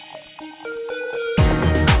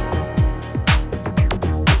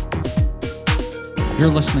You're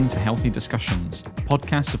listening to Healthy Discussions, a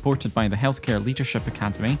podcast supported by the Healthcare Leadership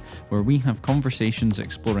Academy, where we have conversations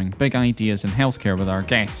exploring big ideas in healthcare with our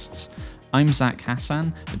guests. I'm Zach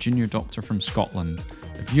Hassan, a junior doctor from Scotland.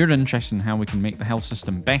 If you're interested in how we can make the health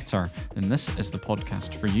system better, then this is the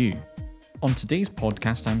podcast for you. On today's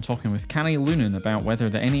podcast, I'm talking with Carrie Lunan about whether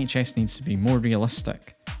the NHS needs to be more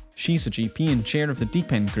realistic. She's a GP and chair of the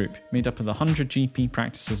Deep End Group, made up of the 100 GP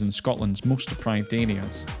practices in Scotland's most deprived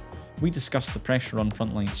areas. We discuss the pressure on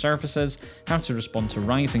frontline services, how to respond to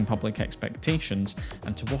rising public expectations,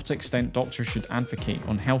 and to what extent doctors should advocate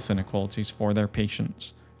on health inequalities for their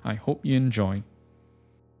patients. I hope you enjoy.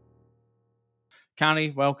 Carrie,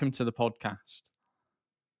 welcome to the podcast.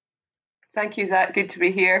 Thank you, Zach. Good to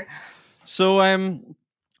be here. So,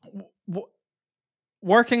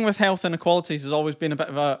 working with health inequalities has always been a bit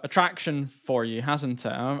of an attraction for you, hasn't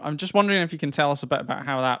it? I'm just wondering if you can tell us a bit about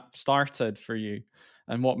how that started for you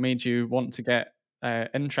and what made you want to get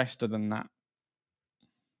interested in that.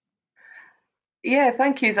 Yeah,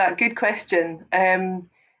 thank you, Zach. Good question.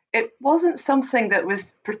 It wasn't something that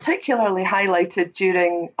was particularly highlighted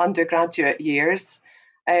during undergraduate years.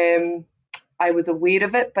 I was aware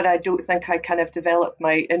of it, but I don't think I kind of developed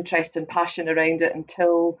my interest and passion around it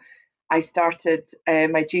until I started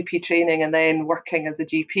my GP training and then working as a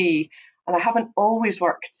GP. And I haven't always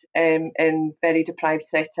worked in very deprived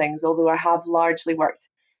settings, although I have largely worked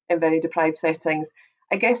in very deprived settings.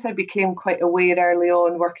 I guess I became quite aware early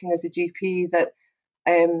on working as a GP that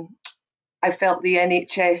I felt the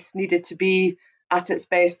NHS needed to be at its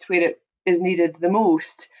best where it is needed the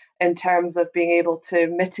most in terms of being able to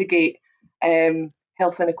mitigate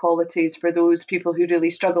health inequalities for those people who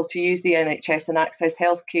really struggle to use the NHS and access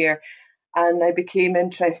healthcare. And I became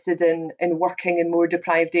interested in working in more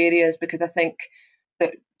deprived areas because I think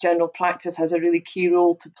that general practice has a really key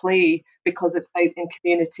role to play because it's out in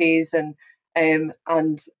communities and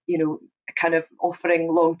you know, kind of offering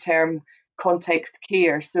long-term context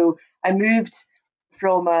care. So I moved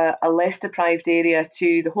from a less deprived area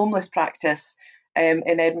to the homeless practice in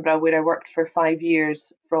Edinburgh, where I worked for 5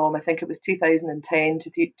 years from, I think it was 2010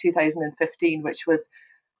 to 2015, which was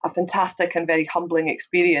a fantastic and very humbling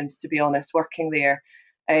experience, to be honest, working there.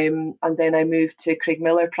 And then I moved to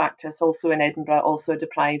Craigmillar practice, also in Edinburgh, also a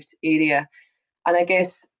deprived area. And I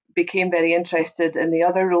guess became very interested in the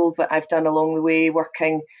other roles that I've done along the way,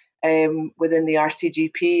 working within the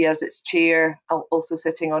RCGP as its chair, also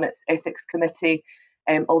sitting on its ethics committee,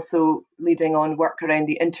 also leading on work around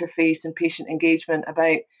the interface and patient engagement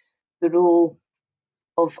about the role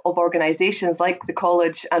of organisations like the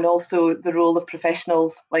college and also the role of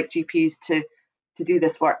professionals like GPs to do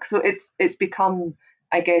this work. So it's become,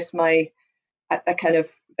 I guess, a kind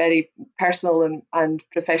of very personal and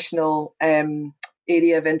professional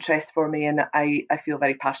area of interest for me, and I feel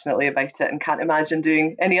very passionately about it and can't imagine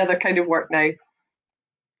doing any other kind of work now.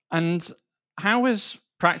 And how is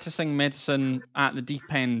practicing medicine at the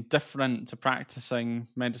Deep End different to practicing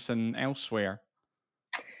medicine elsewhere?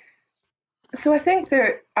 So I think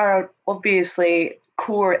there are obviously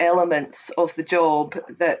core elements of the job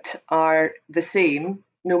that are the same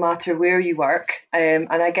no matter where you work. And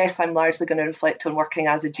I guess I'm largely going to reflect on working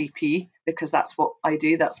as a GP because that's what I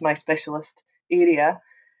do, that's my specialist area.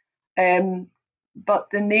 But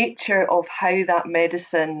the nature of how that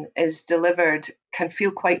medicine is delivered can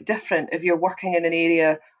feel quite different if you're working in an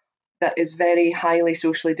area that is very highly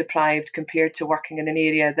socially deprived compared to working in an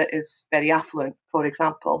area that is very affluent, for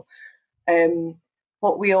example.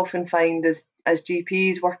 What we often find as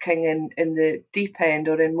GPs working in the deep end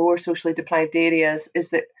or in more socially deprived areas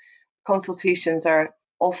is that consultations are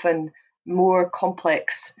often more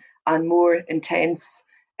complex and more intense.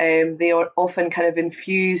 They are often kind of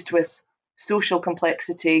infused with social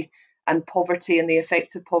complexity and poverty and the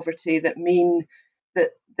effects of poverty that mean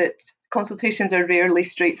that consultations are rarely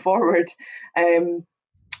straightforward. And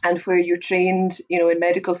where you're trained, you know, in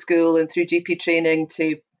medical school and through GP training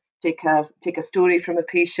to take a story from a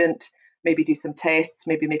patient, maybe do some tests,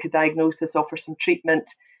 maybe make a diagnosis, offer some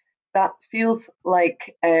treatment. That feels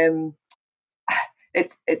like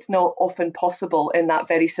it's not often possible in that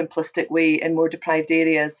very simplistic way in more deprived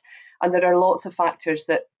areas, and there are lots of factors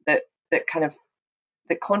that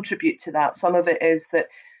contribute to that. Some of it is that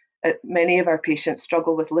many of our patients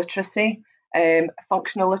struggle with literacy.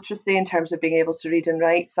 Functional literacy in terms of being able to read and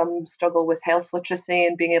write. Some struggle with health literacy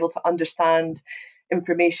and being able to understand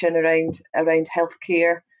information around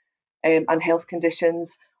healthcare and health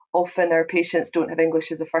conditions. Often our patients don't have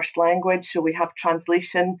English as a first language, so we have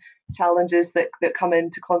translation challenges that come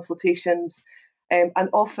into consultations. And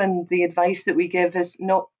often the advice that we give is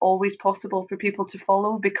not always possible for people to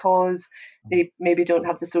follow because they maybe don't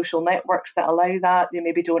have the social networks that allow that. They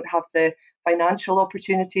maybe don't have the financial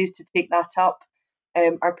opportunities to take that up.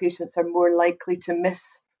 Our patients are more likely to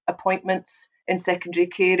miss appointments in secondary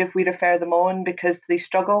care if we refer them on because they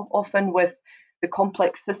struggle often with the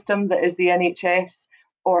complex system that is the NHS,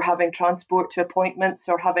 or having transport to appointments,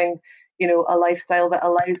 or having a lifestyle that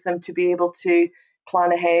allows them to be able to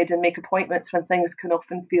plan ahead and make appointments when things can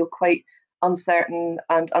often feel quite uncertain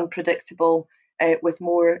and unpredictable with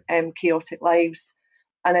more chaotic lives.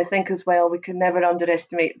 And I think as well, we can never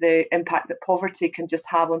underestimate the impact that poverty can just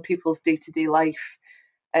have on people's day-to-day life.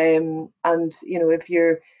 And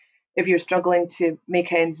if you're struggling to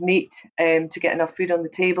make ends meet, to get enough food on the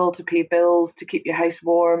table, to pay bills, to keep your house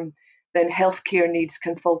warm, then healthcare needs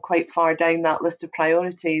can fall quite far down that list of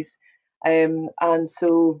priorities. And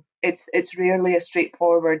so it's rarely a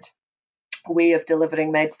straightforward way of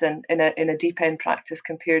delivering medicine in a deep end practice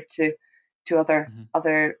compared to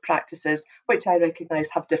other practices, which I recognise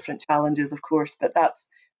have different challenges, of course, but that's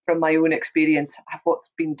from my own experience what's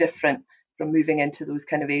been different from moving into those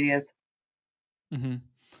kind of areas.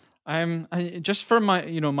 Mm-hmm. Just from my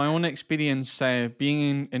own experience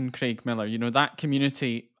being in Craigmillar, that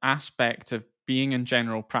community aspect of being in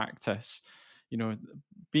general practice,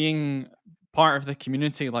 being part of the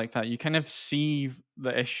community like that, you kind of see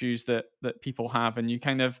the issues that people have, and you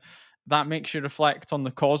kind of that makes you reflect on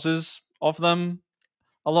the causes of them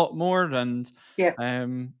a lot more. And Yeah.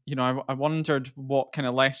 I wondered what kind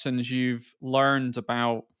of lessons you've learned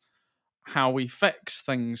about how we fix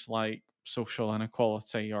things like social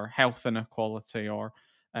inequality or health inequality or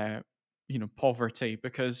poverty,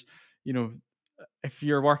 because if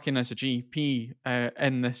you're working as a GP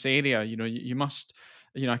in this area, you must,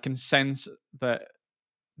 I can sense that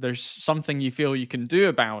there's something you feel you can do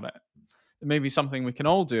about it. Maybe something we can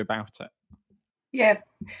all do about it. Yeah,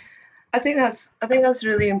 I think that's a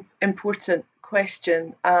really important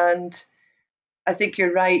question, and I think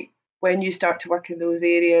you're right. When you start to work in those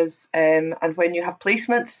areas, and when you have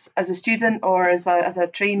placements as a student or as a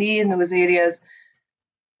trainee in those areas,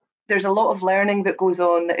 there's a lot of learning that goes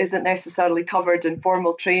on that isn't necessarily covered in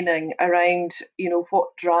formal training around,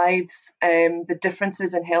 what drives the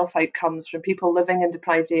differences in health outcomes from people living in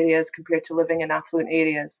deprived areas compared to living in affluent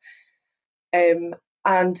areas.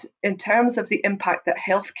 And in terms of the impact that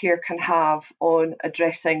healthcare can have on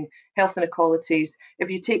addressing health inequalities, if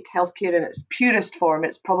you take healthcare in its purest form,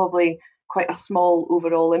 it's probably quite a small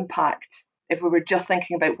overall impact if we were just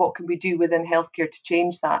thinking about what can we do within healthcare to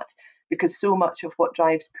change that, because so much of what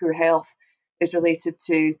drives poor health is related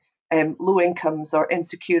to low incomes or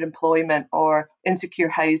insecure employment or insecure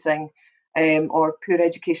housing, or poor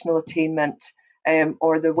educational attainment,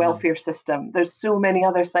 or the welfare system. There's so many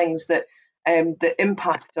other things that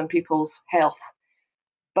impact on people's health.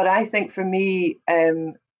 But I think for me,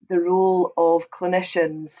 the role of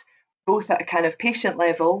clinicians, both at a kind of patient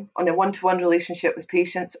level, on a one-to-one relationship with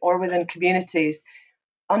patients or within communities,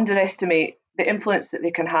 underestimate the influence that they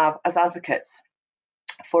can have as advocates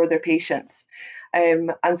for their patients.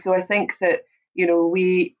 And so I think that,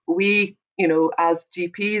 we as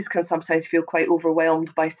GPs can sometimes feel quite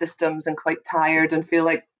overwhelmed by systems and quite tired and feel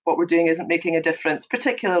like what we're doing isn't making a difference,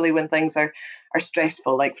 particularly when things are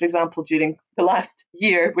stressful, like, for example, during the last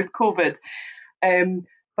year with COVID.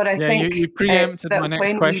 But I think you preempted my that next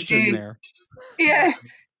when we question do, there. yeah,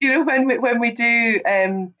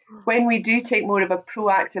 when we do take more of a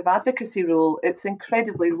proactive advocacy role, it's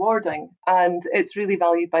incredibly rewarding and it's really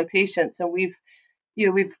valued by patients. And we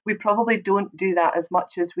probably don't do that as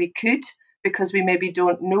much as we could because we maybe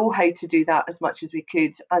don't know how to do that as much as we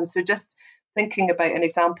could. And so just thinking about an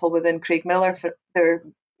example within Craigmillar,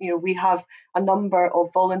 we have a number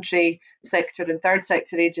of voluntary sector and third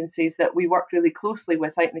sector agencies that we work really closely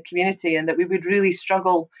with out in the community, and that we would really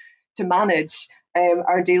struggle to manage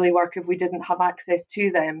our daily work if we didn't have access to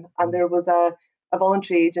them. And there was a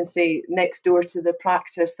voluntary agency next door to the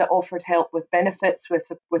practice that offered help with benefits,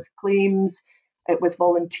 with claims, with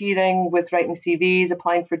volunteering, with writing CVs,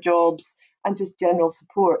 applying for jobs, and just general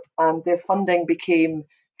support. And their funding became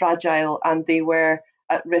fragile and they were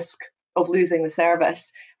at risk of losing the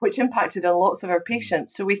service, which impacted on lots of our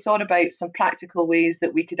patients. So we thought about some practical ways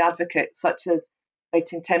that we could advocate, such as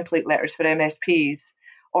writing template letters for MSPs,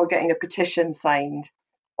 or getting a petition signed,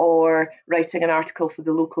 or writing an article for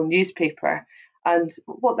the local newspaper. And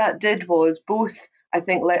what that did was both, I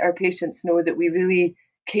think, let our patients know that we really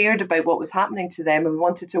cared about what was happening to them and we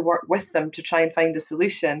wanted to work with them to try and find a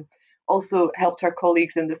solution. Also helped our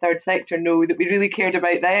colleagues in the third sector know that we really cared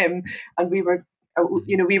about them and we were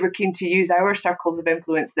we were keen to use our circles of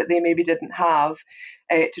influence that they maybe didn't have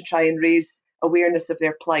to try and raise awareness of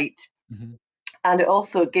their plight. Mm-hmm. And it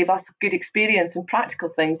also gave us good experience and practical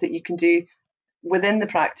things that you can do within the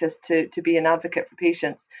practice to be an advocate for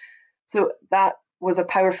patients. So that was a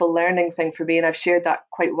powerful learning thing for me, and I've shared that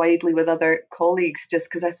quite widely with other colleagues, just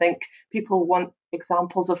because I think people want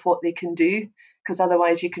examples of what they can do, because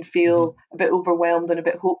otherwise you can feel a bit overwhelmed and a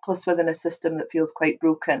bit hopeless within a system that feels quite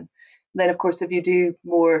broken. And then, of course, if you do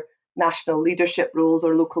more national leadership roles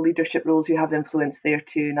or local leadership roles, you have influence there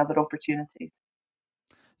too and other opportunities.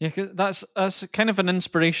 Yeah, 'cause that's kind of an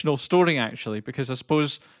inspirational story, actually, because I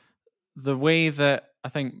suppose the way that I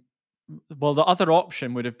think, well, the other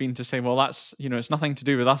option would have been to say, well, that's, it's nothing to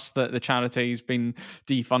do with us that the charity's been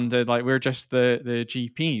defunded. Like, we're just the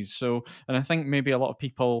GPs. So, and I think maybe a lot of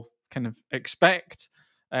people kind of expect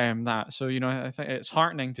that. So, I think it's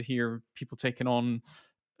heartening to hear people taking on,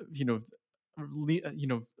 you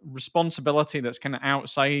know, responsibility that's kind of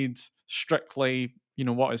outside strictly,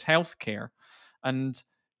 what is healthcare. And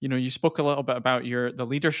you spoke a little bit about the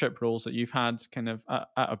leadership roles that you've had kind of at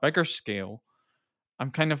a bigger scale. I'm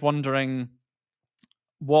kind of wondering,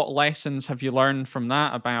 what lessons have you learned from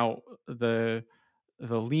that about the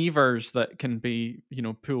levers that can be,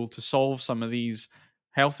 pulled to solve some of these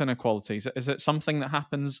health inequalities? Is it something that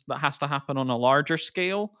has to happen on a larger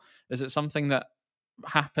scale? Is it something that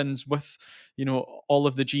happens with, all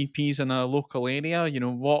of the GPs in a local area?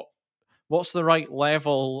 What's the right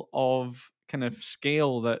level of kind of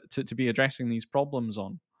scale that to be addressing these problems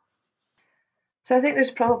on? So I think there's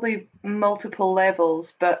probably multiple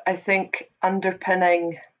levels, but I think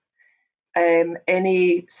underpinning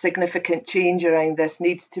any significant change around this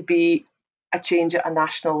needs to be a change at a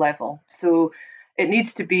national level. So it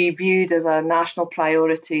needs to be viewed as a national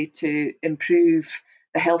priority to improve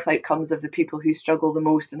the health outcomes of the people who struggle the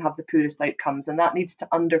most and have the poorest outcomes. And that needs to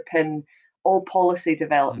underpin all policy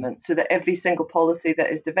development, so that every single policy that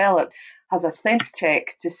is developed has a sense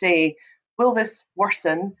check to say, will this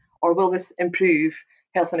worsen or will this improve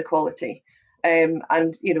health inequality? And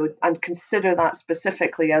consider that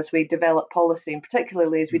specifically as we develop policy, and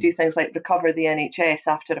particularly as we do things like recover the NHS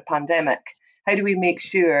after a pandemic. How do we make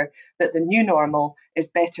sure that the new normal is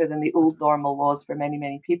better than the old normal was for many,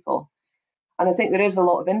 many people? And I think there is a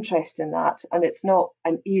lot of interest in that, and it's not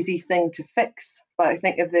an easy thing to fix. But I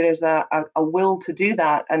think if there is a will to do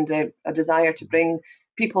that and a desire to bring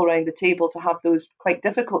people around the table to have those quite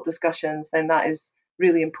difficult discussions, then that is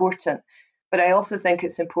really important. But I also think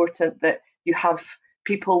it's important that you have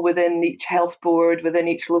people within each health board, within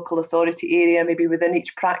each local authority area, maybe within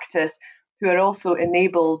each practice, who are also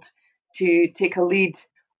enabled to take a lead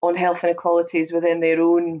on health inequalities within their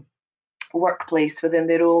own workplace, within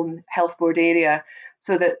their own health board area,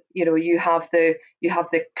 so that you have the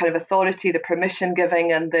kind of authority, the permission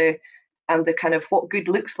giving, and the kind of what good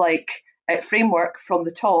looks like framework from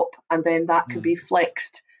the top, and then that can be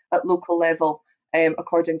flexed at local level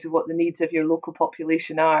according to what the needs of your local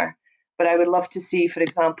population are. But I would love to see, for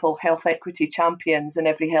example, health equity champions in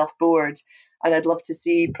every health board, and I'd love to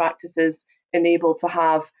see practices enabled to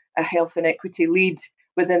have a health and equity lead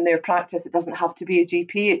within their practice. It doesn't have to be a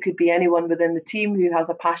GP, it could be anyone within the team who has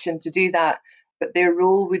a passion to do that. But their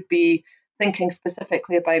role would be thinking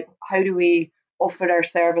specifically about, how do we offer our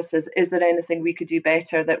services? Is there anything we could do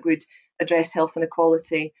better that would address health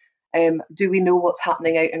inequality? Do we know what's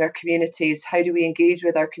happening out in our communities? How do we engage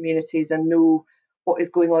with our communities and know what is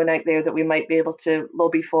going on out there that we might be able to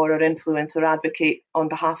lobby for or influence or advocate on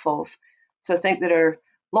behalf of? So I think there are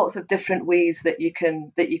lots of different ways that you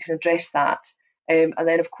can address that. And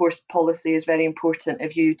then, of course, policy is very important.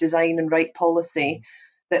 If you design and write policy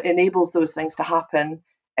that enables those things to happen,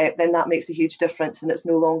 then that makes a huge difference. And it's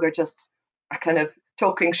no longer just a kind of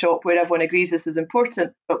talking shop where everyone agrees this is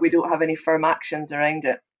important, but we don't have any firm actions around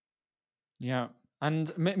it. Yeah.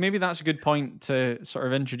 And maybe that's a good point to sort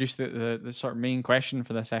of introduce the sort of main question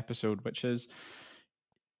for this episode, which is,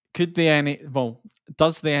 does the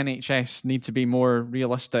NHS need to be more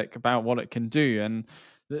realistic about what it can do? And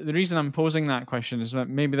the reason I'm posing that question is that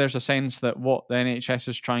maybe there's a sense that what the NHS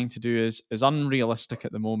is trying to do is unrealistic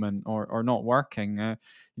at the moment, or not working.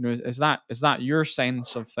 Is that your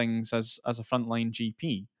sense of things as a frontline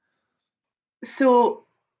GP? So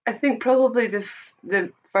I think probably the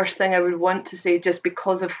first thing I would want to say, just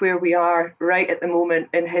because of where we are right at the moment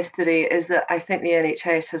in history, is that I think the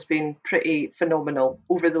NHS has been pretty phenomenal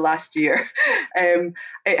over the last year.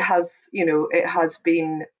 It has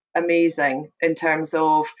been amazing in terms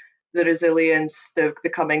of the resilience, the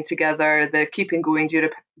coming together, the keeping going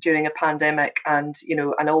during a pandemic, and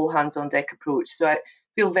an all hands on deck approach. So I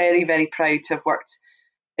feel very, very proud to have worked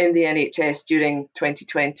in the NHS during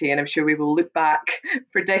 2020, and I'm sure we will look back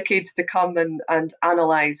for decades to come and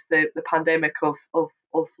analyse the pandemic of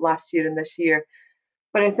last year and this year.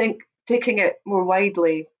 But I think taking it more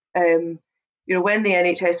widely, when the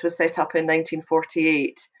NHS was set up in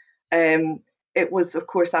 1948, it was, of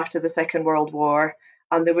course, after the Second World War,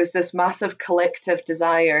 and there was this massive collective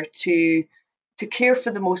desire to care for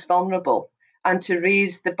the most vulnerable and to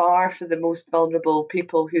raise the bar for the most vulnerable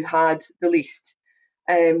people who had the least,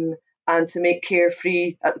 um, and to make care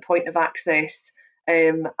free at the point of access,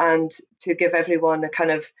 and to give everyone a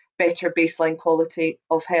kind of better baseline quality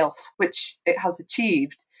of health, which it has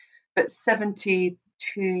achieved. But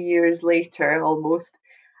 72 years later, almost,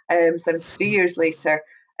 73 years later,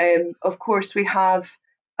 of course, we have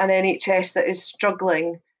an NHS that is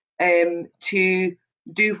struggling to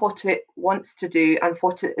do what it wants to do and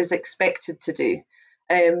what it is expected to do.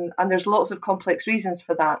 And there's lots of complex reasons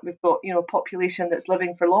for that. We've got, a population that's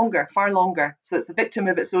living for longer, far longer, so it's a victim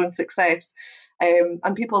of its own success.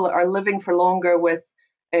 And people are living for longer with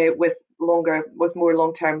more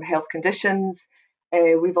long-term health conditions.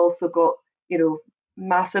 We've also got,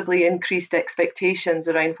 massively increased expectations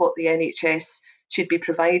around what the NHS should be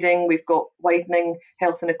providing. We've got widening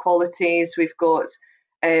health inequalities. We've got,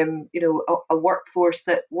 a workforce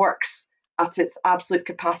that works at its absolute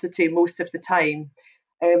capacity most of the time.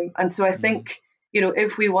 And so I think,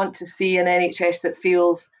 if we want to see an NHS that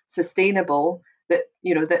feels sustainable,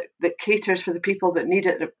 that caters for the people that need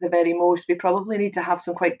it the very most, we probably need to have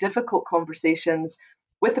some quite difficult conversations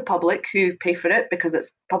with the public who pay for it because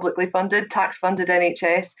it's publicly funded, tax-funded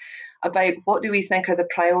NHS, about what do we think are the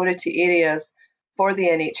priority areas for the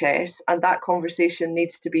NHS, and that conversation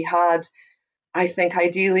needs to be had, I think,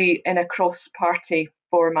 ideally in a cross-party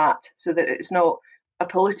format, so that it's not a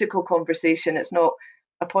political conversation, it's not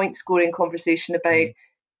a point-scoring conversation about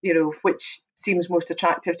which seems most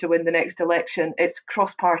attractive to win the next election. It's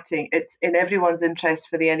cross-party. It's in everyone's interest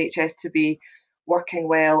for the NHS to be working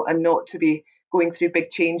well and not to be going through big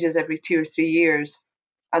changes every 2 or 3 years.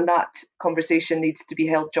 And that conversation needs to be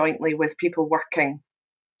held jointly with people working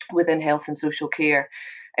within health and social care,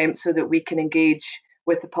 so that we can engage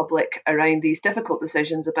with the public around these difficult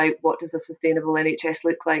decisions about what does a sustainable NHS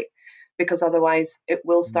look like, because otherwise it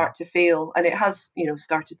will start to fail, and it has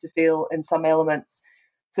started to fail in some elements.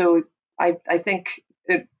 So I think,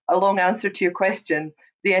 a long answer to your question,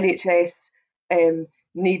 the NHS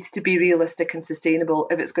needs to be realistic and sustainable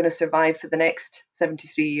if it's going to survive for the next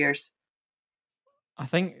 73 years. I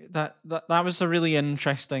think that was a really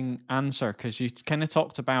interesting answer, because you kind of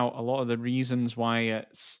talked about a lot of the reasons why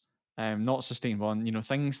it's not sustainable, and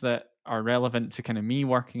things that are relevant to kind of me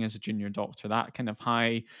working as a junior doctor, that kind of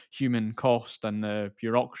high human cost and the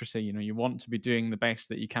bureaucracy. You want to be doing the best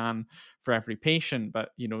that you can for every patient, but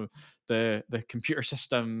the computer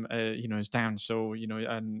system is down, so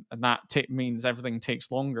and that means everything takes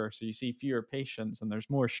longer, so you see fewer patients and there's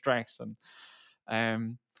more stress.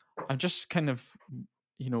 And I'm just kind of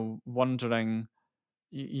wondering,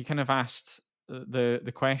 you kind of asked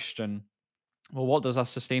the question, well, what does a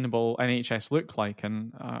sustainable NHS look like?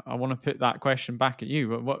 And I want to put that question back at you.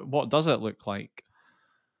 What does it look like?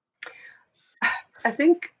 I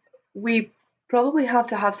think we probably have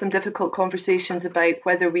to have some difficult conversations about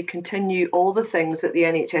whether we continue all the things that the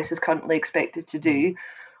NHS is currently expected to do,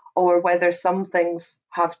 or whether some things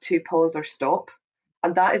have to pause or stop.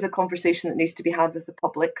 And that is a conversation that needs to be had with the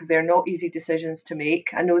public, because they're not easy decisions to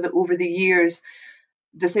make. I know that over the years,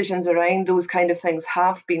 decisions around those kind of things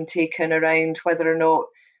have been taken around whether or not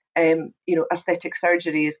aesthetic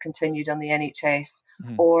surgery is continued on the NHS,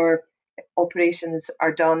 or operations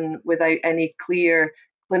are done without any clear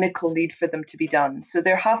clinical need for them to be done. So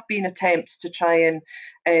there have been attempts to try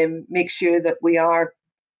and make sure that we are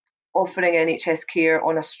offering NHS care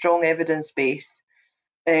on a strong evidence base,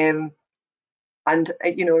 and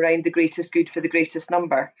around the greatest good for the greatest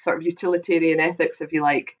number, sort of utilitarian ethics, if you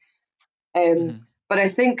like. But I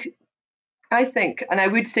think, and I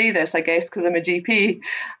would say this, I guess, because I'm a GP,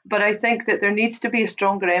 but I think that there needs to be a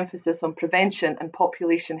stronger emphasis on prevention and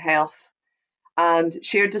population health and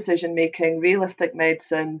shared decision making, realistic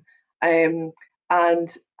medicine,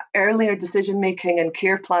 and earlier decision making and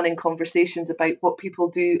care planning conversations about what people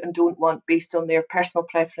do and don't want based on their personal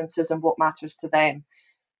preferences and what matters to them.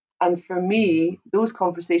 And for me, those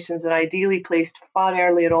conversations are ideally placed far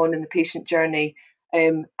earlier on in the patient journey,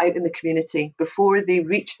 out in the community, before they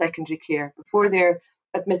reach secondary care, before they're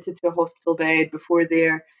admitted to a hospital bed, before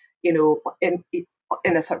they're, in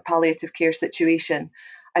a sort of palliative care situation.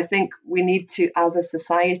 I think we need to, as a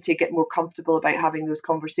society, get more comfortable about having those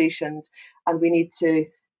conversations, and we need to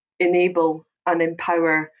enable and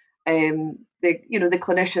empower the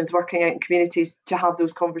clinicians working out in communities to have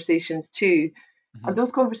those conversations too. And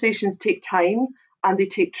those conversations take time, and they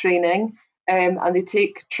take training, and they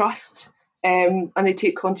take trust, and they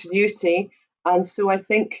take continuity. And so I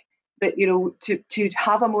think that to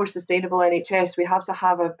have a more sustainable NHS, we have to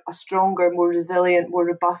have a stronger, more resilient, more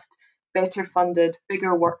robust, better funded,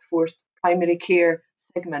 bigger workforce primary care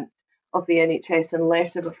segment of the NHS, and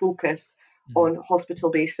less of a focus on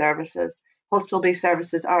hospital-based services. Hospital-based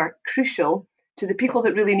services are crucial to the people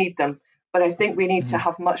that really need them, but I think we need to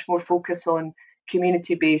have much more focus on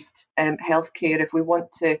community-based healthcare if we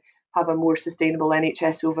want to have a more sustainable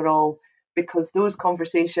NHS overall, because those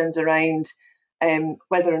conversations around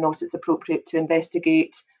whether or not it's appropriate to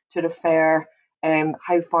investigate, to refer,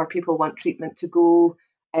 how far people want treatment to go,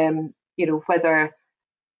 whether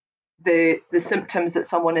the symptoms that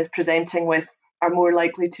someone is presenting with are more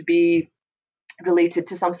likely to be related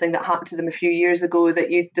to something that happened to them a few years ago that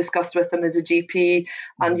you discussed with them as a GP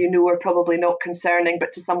and are probably not concerning,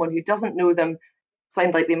 but to someone who doesn't know them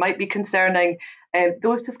sound like they might be concerning.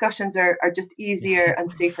 Those discussions are just easier and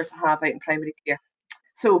safer to have out in primary care.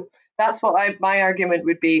 So that's what my argument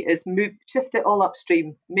would be, is shift it all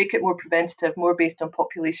upstream, make it more preventative, more based on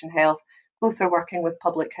population health, closer working with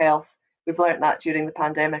public health. We've learnt that during the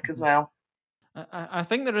pandemic as well. I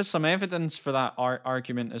think there is some evidence for that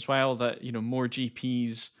argument as well, that more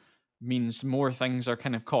GPs means more things are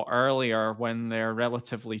kind of caught earlier when they're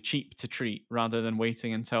relatively cheap to treat, rather than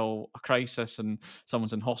waiting until a crisis and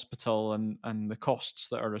someone's in hospital and the costs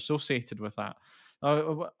that are associated with that.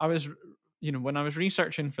 I was when I was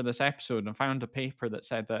researching for this episode, I found a paper that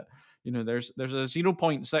said that there's a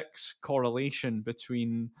 0.6 correlation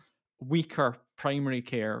between weaker primary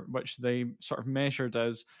care, which they sort of measured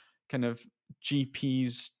as kind of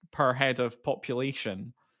GPs per head of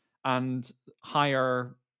population, and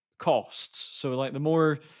higher costs. So like the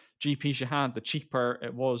more GPs you had, the cheaper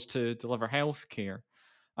it was to deliver healthcare.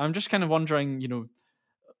 I'm just kind of wondering,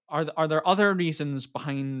 are there other reasons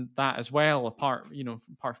behind that as well, apart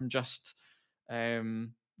from just is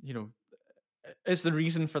the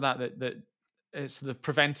reason for that it's the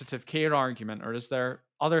preventative care argument, or is there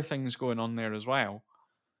other things going on there as well?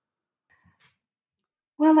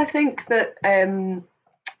 Well, I think that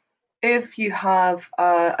if you have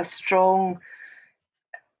a strong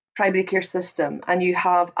primary care system and you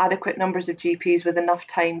have adequate numbers of GPs with enough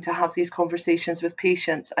time to have these conversations with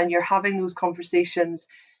patients, and you're having those conversations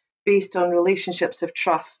based on relationships of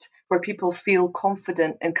trust where people feel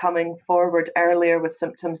confident in coming forward earlier with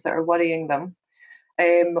symptoms that are worrying them,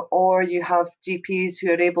 or you have GPs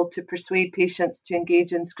who are able to persuade patients to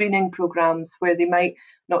engage in screening programs where they might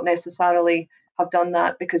not necessarily have done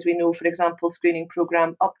that, because we know, for example, screening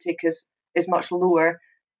program uptake is much lower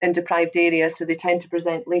in deprived areas, so they tend to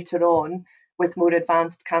present later on with more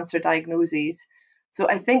advanced cancer diagnoses. So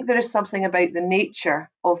I think there is something about the nature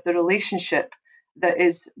of the relationship that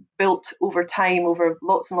is built over time, over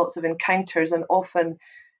lots and lots of encounters, and often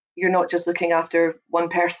you're not just looking after one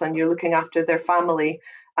person, you're looking after their family,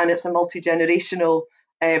 and it's a multi-generational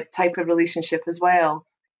type of relationship as well.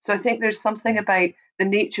 So I think there's something about the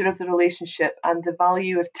nature of the relationship and the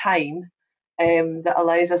value of time that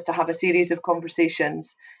allows us to have a series of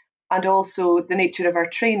conversations, and also the nature of our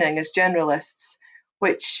training as generalists,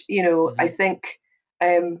 which I think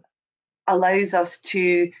allows us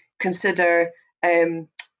to consider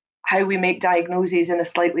how we make diagnoses in a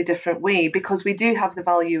slightly different way, because we do have the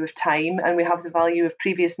value of time and we have the value of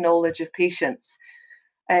previous knowledge of patients.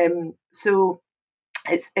 So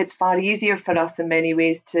it's far easier for us in many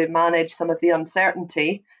ways to manage some of the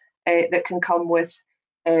uncertainty that can come with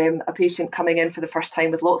a patient coming in for the first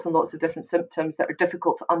time with lots and lots of different symptoms that are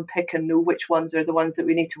difficult to unpick and know which ones are the ones that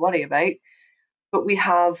we need to worry about. But we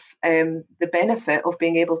have the benefit of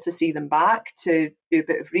being able to see them back, to do a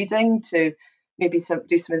bit of reading, to maybe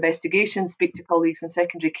do some investigations, speak to colleagues in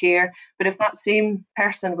secondary care. But if that same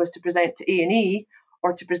person was to present to A&E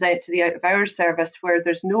or to present to the out-of-hours service, where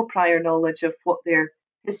there's no prior knowledge of what their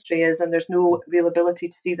history is and there's no real ability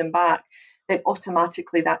to see them back, then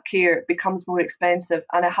automatically that care becomes more expensive,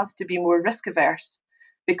 and it has to be more risk averse,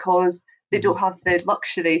 because they don't have the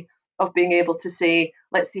luxury of being able to say,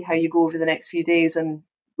 let's see how you go over the next few days and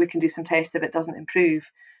we can do some tests if it doesn't improve.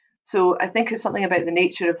 So I think it's something about the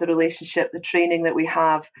nature of the relationship, the training that we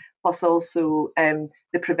have, plus also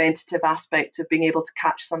the preventative aspects of being able to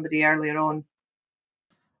catch somebody earlier on.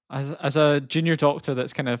 As a junior doctor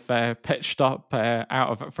that's kind of pitched up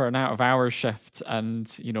for an out of hours shift, and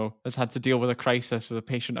has had to deal with a crisis with a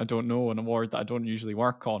patient I don't know, an award that I don't usually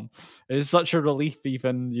work on, it is such a relief.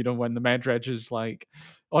 Even when the med reg is like,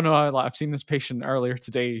 oh no, I've seen this patient earlier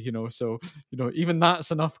today, so even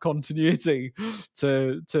that's enough continuity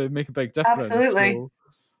to make a big difference. Absolutely.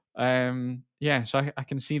 So yeah, so I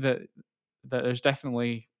can see that there's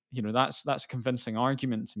definitely that's a convincing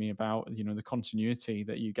argument to me about the continuity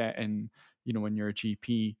that you get in when you're a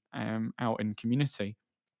GP out in community.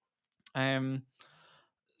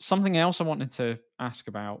 Something else I wanted to ask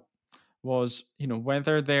about was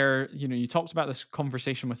whether you talked about this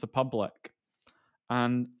conversation with the public,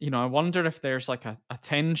 and I wonder if there's like a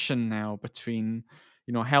tension now between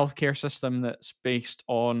a healthcare system that's based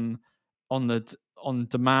on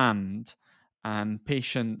demand and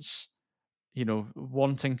patients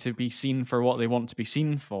wanting to be seen for what they want to be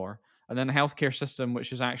seen for, and then a healthcare system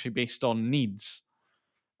which is actually based on needs.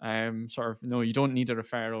 Sort of, no, you don't need a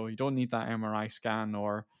referral, you don't need that MRI scan,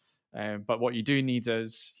 or but what you do need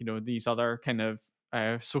is these other kind of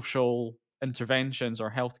social interventions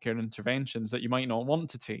or healthcare interventions that you might not want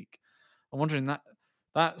to take. I'm wondering that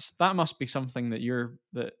must be something that you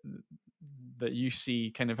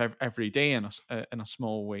see kind of every day in a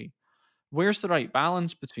small way. Where's the right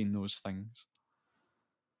balance between those things?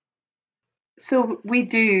 So we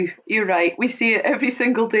do, you're right. We see it every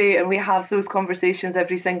single day and we have those conversations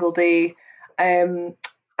every single day. Um,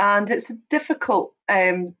 and it's a difficult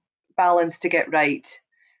balance to get right.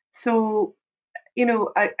 So,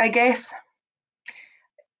 I guess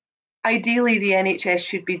ideally the NHS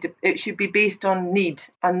should be based on need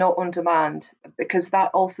and not on demand, because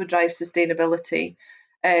that also drives sustainability.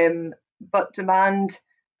 But demand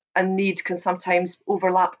and need can sometimes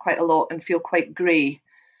overlap quite a lot and feel quite grey.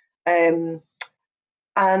 Um,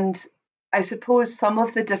 And I suppose some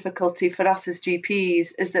of the difficulty for us as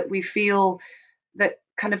GPs is that we feel that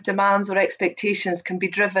kind of demands or expectations can be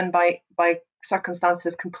driven by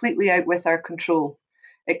circumstances completely out with our control.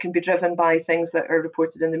 It can be driven by things that are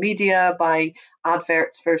reported in the media, by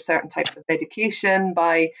adverts for certain types of medication,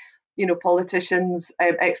 by politicians'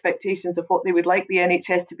 expectations of what they would like the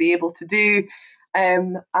NHS to be able to do.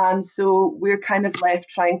 And so we're kind of left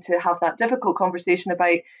trying to have that difficult conversation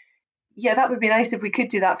about, yeah, that would be nice if we could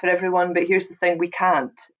do that for everyone, but here's the thing, we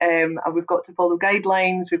can't. And we've got to follow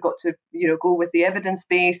guidelines, we've got to, go with the evidence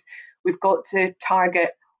base, we've got to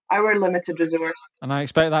target our limited resource. And I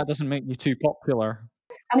expect that doesn't make you too popular.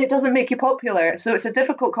 And it doesn't make you popular. So it's a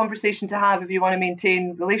difficult conversation to have if you want to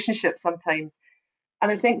maintain relationships sometimes.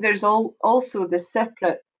 And I think there's also this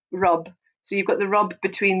separate rub. So you've got the rub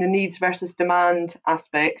between the needs versus demand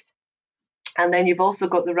aspects. And then you've also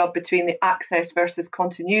got the rub between the access versus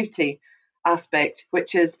continuity aspect,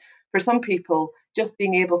 which is for some people just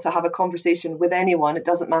being able to have a conversation with anyone, it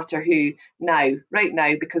doesn't matter who, right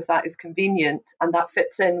now, because that is convenient and that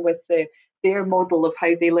fits in with their model of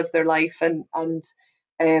how they live their life, and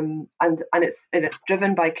it's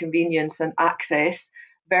driven by convenience and access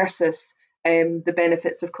versus the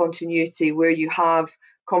benefits of continuity, where you have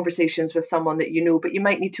conversations with someone that you know, but you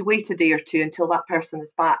might need to wait a day or two until that person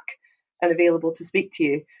is back and available to speak to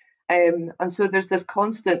you. And so there's this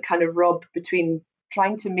constant kind of rub between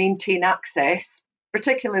trying to maintain access,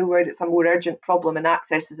 particularly where it's a more urgent problem and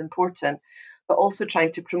access is important, but also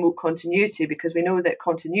trying to promote continuity, because we know that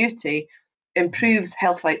continuity improves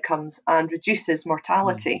health outcomes and reduces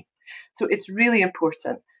mortality. So it's really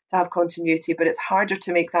important to have continuity, but it's harder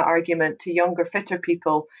to make that argument to younger, fitter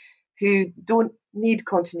people who don't need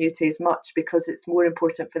continuity as much, because it's more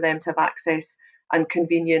important for them to have access and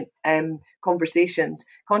convenient conversations.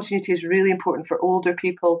 Continuity is really important for older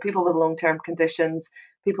people, people with long-term conditions,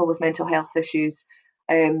 people with mental health issues.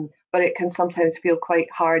 But it can sometimes feel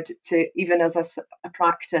quite hard to, even as a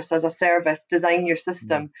practice, as a service, design your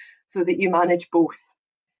system so that you manage both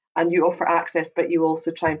and you offer access, but you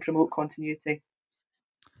also try and promote continuity.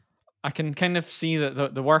 I can kind of see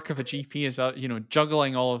that the work of a GP is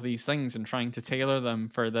juggling all of these things and trying to tailor them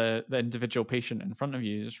for the individual patient in front of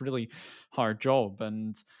you. It's a really hard job,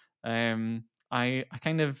 and I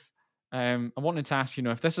kind of I wanted to ask,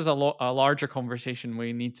 if this is a larger conversation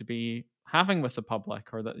we need to be having with the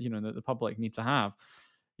public, or that that the public need to have,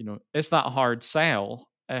 is that a hard sell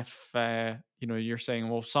if you're saying,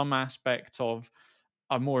 well, some aspect of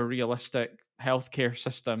a more realistic healthcare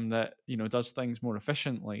system that does things more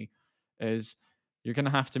efficiently is you're going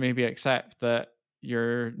to have to maybe accept that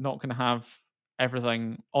you're not going to have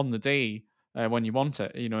everything on the day when you want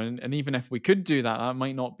it, and even if we could do that, that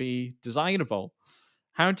might not be desirable.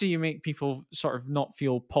 How do you make people sort of not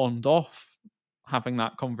feel pawned off having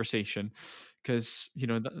that conversation? because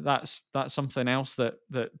that's something else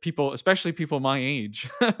that people, especially people my age,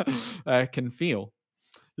 can feel.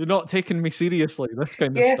 You're not taking me seriously, this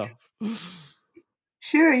kind of Yeah, stuff.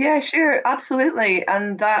 sure, yeah, sure, absolutely.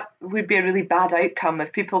 And that would be a really bad outcome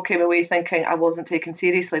if people came away thinking I wasn't taken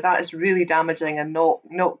seriously. That is really damaging and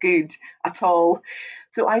not good at all.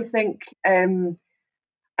 So I think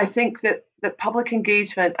that public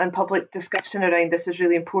engagement and public discussion around this is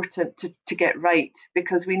really important to get right,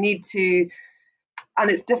 because we need to, and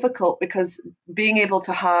it's difficult because being able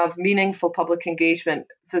to have meaningful public engagement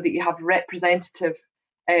so that you have representative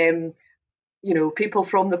um, people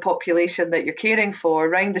from the population that you're caring for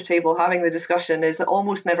around the table having the discussion is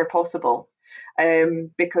almost never possible,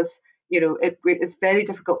 because it's very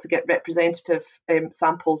difficult to get representative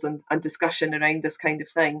samples and discussion around this kind of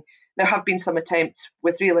thing. There have been some attempts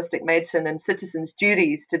with realistic medicine and citizens'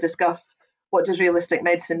 juries to discuss what does realistic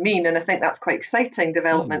medicine mean, and I think that's quite exciting Mm.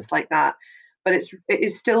 developments like that. But it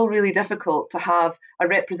is still really difficult to have a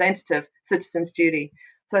representative citizens' jury.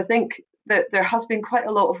 So I think that there has been quite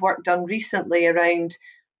a lot of work done recently around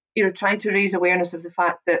trying to raise awareness of the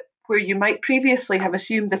fact that where you might previously have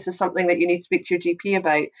assumed this is something that you need to speak to your GP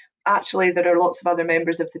about, actually there are lots of other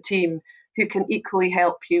members of the team who can equally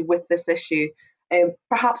help you with this issue,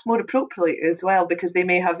 perhaps more appropriately as well, because they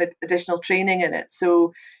may have additional training in it.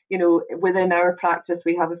 So, within our practice,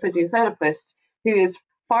 we have a physiotherapist who is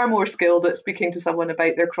far more skilled at speaking to someone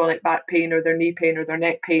about their chronic back pain or their knee pain or their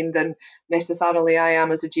neck pain than necessarily I am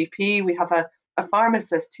as a GP. We have a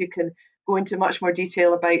pharmacist who can go into much more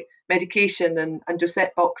detail about medication and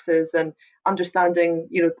dosette boxes and understanding,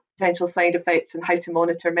 potential side effects and how to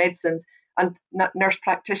monitor medicines. And nurse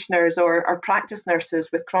practitioners or practice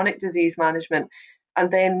nurses with chronic disease management. And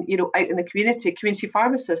then, out in the community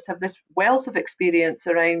pharmacists have this wealth of experience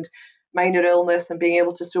around minor illness and being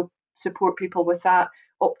able to support people with that.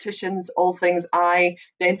 Opticians, all things eye,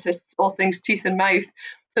 dentists, all things teeth and mouth.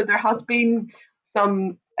 So there has been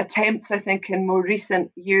some attempts, I think, in more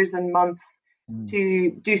recent years and months Mm.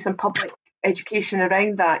 to do some public education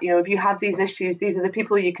around that. If you have these issues, these are the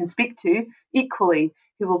people you can speak to equally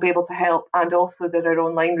who will be able to help. And also there are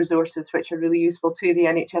online resources which are really useful too. The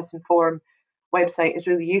NHS Inform website is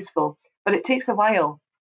really useful, but it takes a while,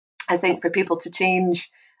 I think, for people to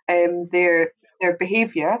change their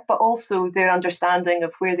behaviour, but also their understanding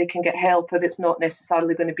of where they can get help if it's not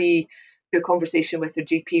necessarily going to be through a conversation with their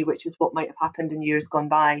GP, which is what might have happened in years gone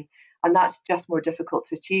by. And that's just more difficult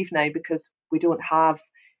to achieve now because we don't have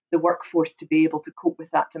the workforce to be able to cope with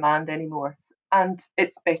that demand anymore. And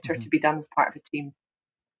it's better Mhm. to be done as part of a team.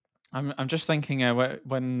 I'm just thinking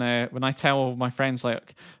when I tell my friends,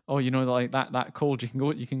 like, oh, like that cold, you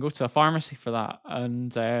can go to a pharmacy for that,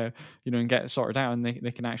 and and get it sorted out, and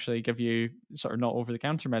they can actually give you sort of not over the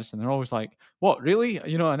counter medicine. They're always like, what, really?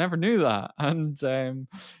 I never knew that. And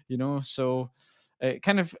so it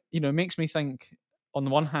kind of makes me think, on the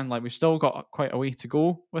one hand, like, we've still got quite a way to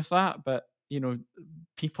go with that, but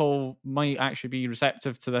people might actually be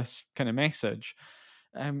receptive to this kind of message.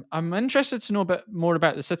 I'm interested to know a bit more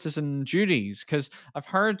about the citizen juries, because I've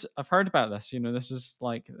heard about this. This is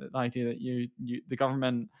like the idea that the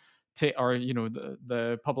government take, or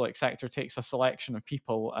the public sector takes a selection of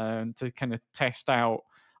people to kind of test out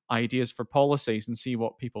ideas for policies and see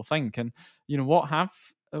what people think. And what have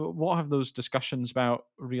those discussions about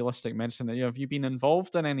realistic medicine? Have you been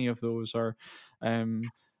involved in any of those, or um,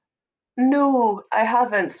 No, I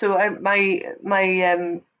haven't. So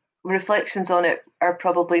my reflections on it are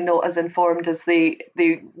probably not as informed as they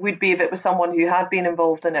would be if it was someone who had been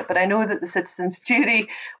involved in it. But I know that the citizens' jury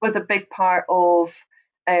was a big part of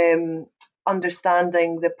um,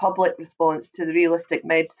 understanding the public response to the realistic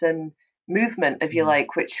medicine movement, if you Mhm.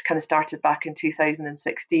 like, which kind of started back in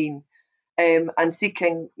 2016, and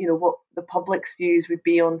seeking, what the public's views would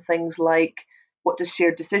be on things like what does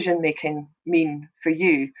shared decision making mean for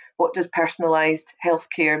you? What does personalised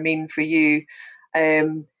healthcare mean for you?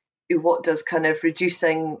 Um, what does kind of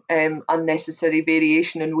reducing unnecessary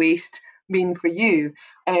variation and waste mean for you?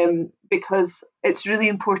 Because it's really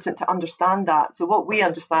important to understand that. So, what we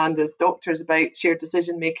understand as doctors about shared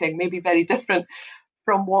decision making may be very different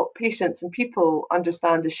from what patients and people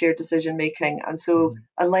understand as shared decision making. And so, Mhm.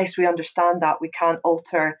 unless we understand that, we can't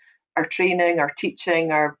alter our training, our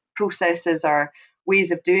teaching, our processes, our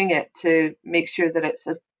ways of doing it to make sure that it's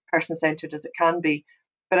as person centred as it can be.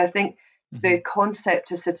 But I think the Mhm.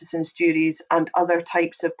 concept of citizens' juries and other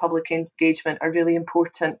types of public engagement are really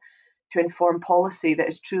important to inform policy that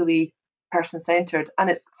is truly person centred. And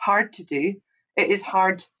it's hard to do. It is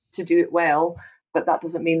hard to do it well, but that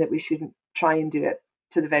doesn't mean that we shouldn't try and do it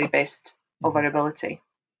to the very best of our Mhm. ability.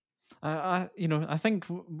 I think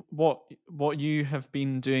what you have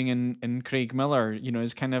been doing in Craig Miller,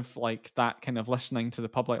 is kind of like that kind of listening to the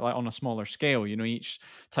public, like on a smaller scale. Each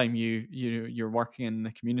time you're working in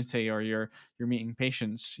the community or you're meeting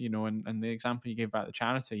patients, and the example you gave about the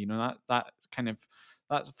charity, that kind of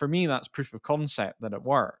that's for me that's proof of concept that it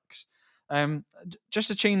works. Just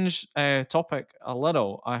to change topic a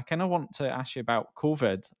little, I kind of want to ask you about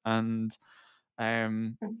COVID and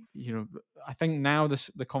um, I think now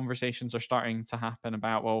the conversations are starting to happen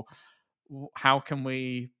about, well, how can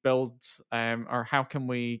we build or how can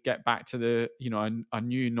we get back to the a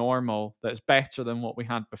new normal that's better than what we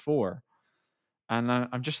had before. And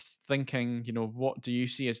I'm just thinking, what do you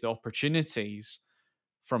see as the opportunities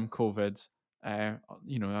from COVID? I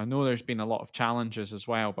know there's been a lot of challenges as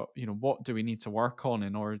well, but what do we need to work on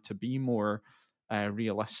in order to be more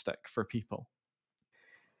realistic for people?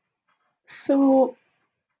 So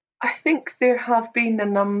I think there have been a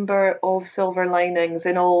number of silver linings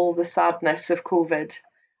in all the sadness of COVID.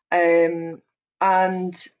 Um,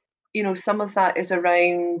 and, some of that is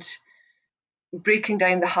around breaking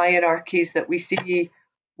down the hierarchies that we see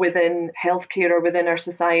within healthcare or within our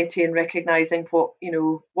society and recognizing what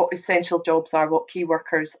essential jobs are, what key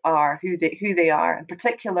workers are, who they are, and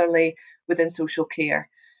particularly within social care.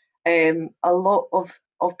 A lot of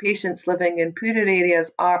patients living in poorer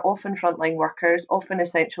areas are often frontline workers, often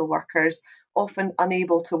essential workers, often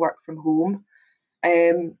unable to work from home,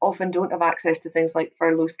 often don't have access to things like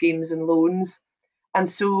furlough schemes and loans, and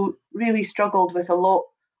so really struggled with a lot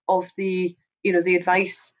of the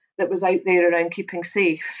advice that was out there around keeping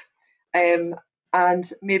safe, um,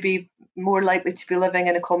 and maybe more likely to be living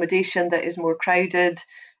in accommodation that is more crowded,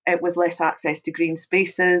 with less access to green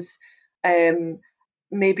spaces, um,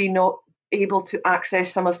 maybe not able to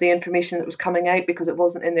access some of the information that was coming out because it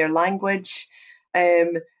wasn't in their language,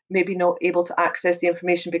 um, maybe not able to access the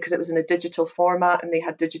information because it was in a digital format and they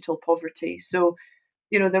had digital poverty. So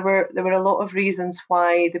there were a lot of reasons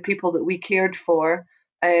why the people that we cared for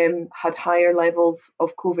had higher levels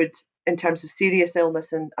of COVID in terms of serious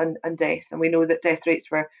illness and death. And we know that death rates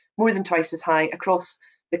were more than twice as high across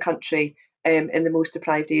the country in the most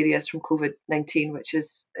deprived areas from COVID-19, which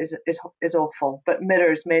is awful, but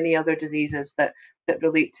mirrors many other diseases that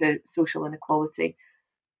relate to social inequality.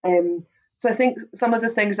 Um, so I think some of the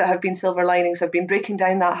things that have been silver linings have been breaking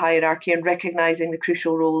down that hierarchy and recognizing the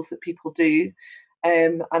crucial roles that people do.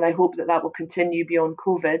 And I hope that that will continue beyond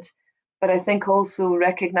COVID. But I think also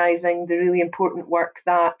recognizing the really important work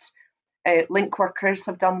that link workers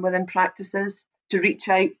have done within practices to reach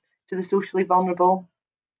out to the socially vulnerable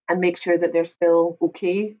and make sure that they're still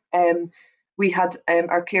okay. We had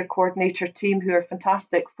our care coordinator team who are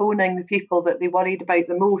fantastic, phoning the people that they worried about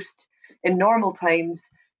the most in normal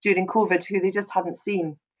times during COVID who they just hadn't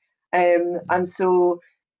seen. And so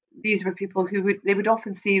these were people who they would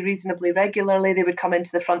often see reasonably regularly. They would come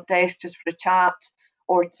into the front desk just for a chat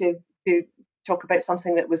or to talk about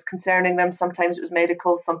something that was concerning them. Sometimes it was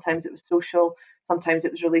medical, sometimes it was social, sometimes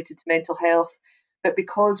it was related to mental health. But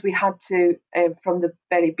because we had to, from the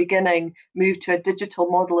very beginning, move to a digital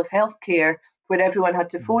model of healthcare where everyone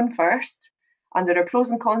had to phone first, and there are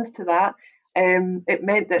pros and cons to that, it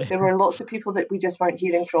meant that there were lots of people that we just weren't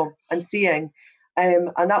hearing from and seeing.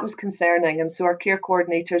 And that was concerning. And so our care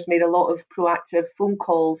coordinators made a lot of proactive phone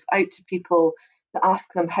calls out to people to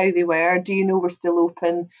ask them how they were. Do you know we're still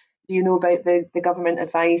open? Do you know about the government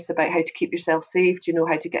advice about how to keep yourself safe? Do you know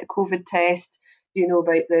how to get a COVID test? Do you know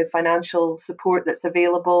about the financial support that's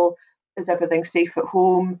available? Is everything safe at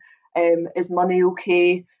home? Is money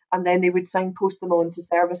okay? And then they would signpost them on to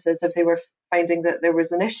services if they were finding that there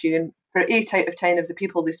was an issue. And for 8 out of 10 of the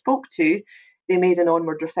people they spoke to, they made an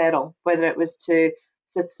onward referral, whether it was to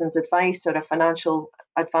Citizens Advice or a financial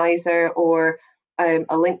advisor or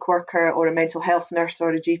a link worker or a mental health nurse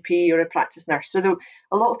or a GP or a practice nurse. So there were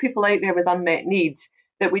a lot of people out there with unmet needs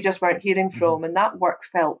that we just weren't hearing from. And that work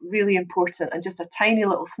felt really important and just a tiny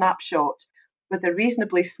little snapshot with a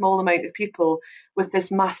reasonably small amount of people with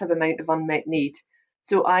this massive amount of unmet need.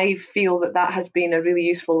 So I feel that that has been a really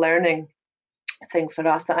useful learning thing for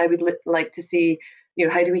us that I would like to see,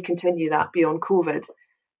 how do we continue that beyond COVID?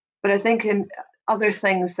 But I think in other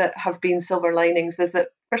things that have been silver linings is that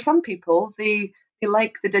for some people, they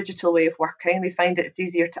like the digital way of working. They find it's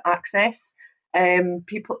easier to access.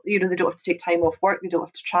 People, they don't have to take time off work. They don't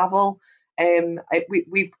have to travel.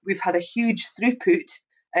 We've had a huge throughput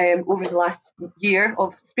over the last year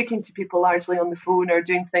of speaking to people largely on the phone or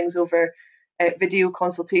doing things over video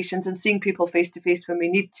consultations and seeing people face to face when we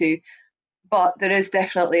need to. But there is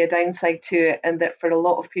definitely a downside to it, and that for a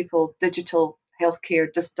lot of people, digital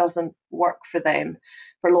healthcare just doesn't work for them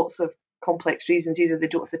for lots of complex reasons. Either they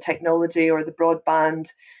don't have the technology or the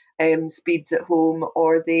broadband speeds at home,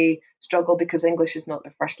 or they struggle because English is not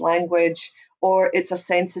their first language, or it's a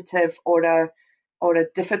sensitive or a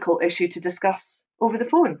difficult issue to discuss over the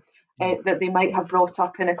phone. That they might have brought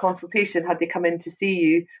up in a consultation had they come in to see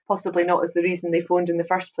you, possibly not as the reason they phoned in the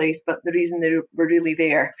first place, but the reason they were really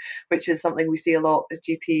there, which is something we see a lot as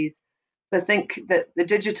GPs. So I think that the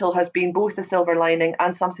digital has been both a silver lining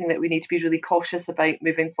and something that we need to be really cautious about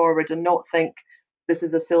moving forward, and not think this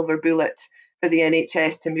is a silver bullet for the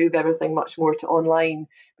NHS to move everything much more to online,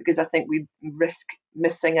 because I think we risk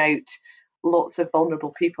missing out lots of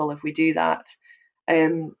vulnerable people if we do that.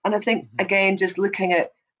 And I think, again, just looking at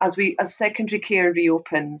as secondary care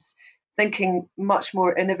reopens, thinking much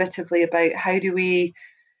more innovatively about how do we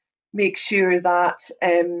make sure that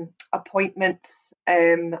appointments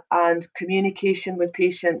and communication with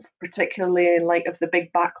patients, particularly in light of the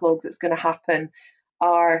big backlog that's going to happen,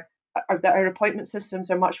 are that our appointment systems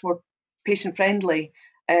are much more patient friendly.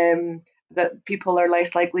 That people are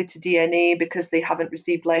less likely to DNA because they haven't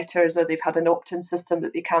received letters or they've had an opt-in system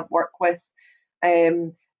that they can't work with.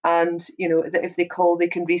 And that if they call, they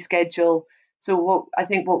can reschedule. So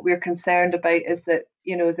what we're concerned about is that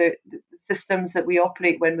the systems that we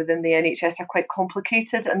operate within the NHS are quite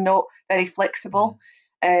complicated and not very flexible,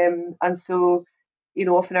 and so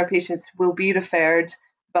often our patients will be referred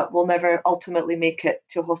but will never ultimately make it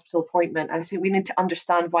to a hospital appointment. And I think we need to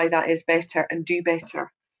understand why that is better and do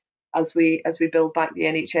better as we build back the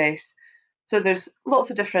NHS. So there's lots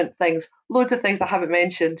of different things, loads of things I haven't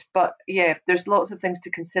mentioned, but yeah, there's lots of things to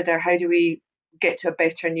consider. How do we get to a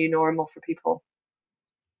better new normal for people?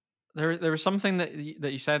 There was something that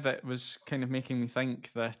you said that was kind of making me think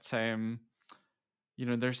that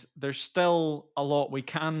there's still a lot we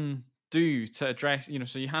can do to address.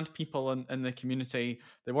 So you had people in the community,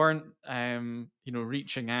 they weren't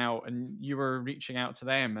reaching out, and you were reaching out to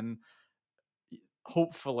them, and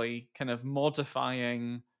hopefully kind of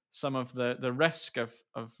modifying some of the risk of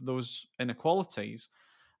those inequalities.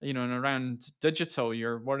 And around digital,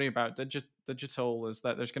 you're worried about digital is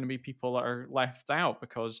that there's going to be people that are left out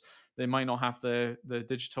because they might not have the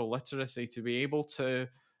digital literacy to be able to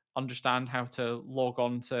understand how to log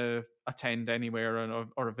on to attend anywhere,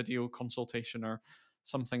 or a video consultation or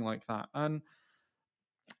something like that. And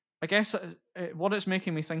I guess what it's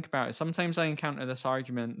making me think about is sometimes I encounter this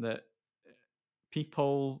argument that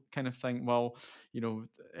people kind of think, well,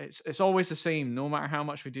 it's always the same. No matter how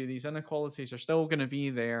much we do, these inequalities are still going to be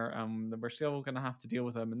there. We're still going to have to deal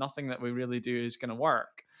with them, and nothing that we really do is going to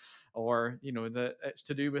work. Or that it's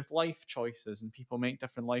to do with life choices, and people make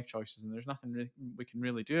different life choices, and there's nothing we can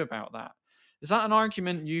really do about that. Is that an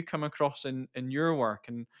argument you come across in your work?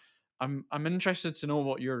 And I'm interested to know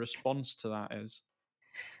what your response to that is.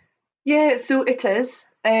 Yeah, so it is.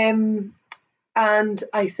 And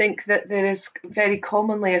I think that there is very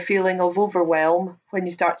commonly a feeling of overwhelm when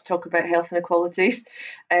you start to talk about health inequalities,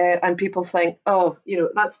 and people think, oh,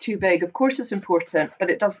 that's too big. Of course it's important, but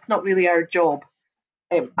it's not really our job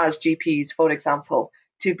as GPs, for example,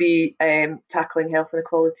 to be tackling health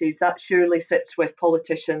inequalities. That surely sits with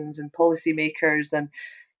politicians and policymakers, and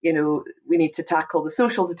we need to tackle the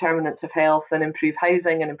social determinants of health and improve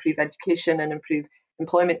housing and improve education and improve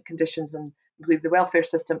employment conditions and improve the welfare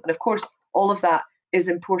system. And of course, all of that is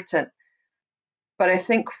important. But I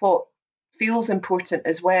think what feels important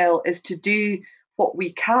as well is to do what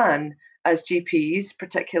we can as GPs,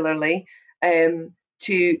 particularly,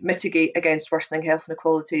 to mitigate against worsening health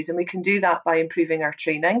inequalities. And we can do that by improving our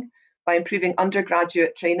training, by improving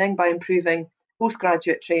undergraduate training, by improving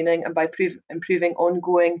postgraduate training, and by improving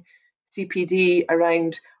ongoing CPD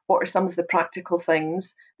around what are some of the practical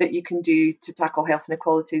things that you can do to tackle health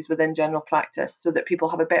inequalities within general practice, so that people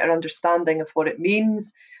have a better understanding of what it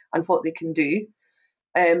means and what they can do.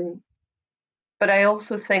 But I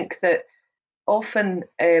also think that often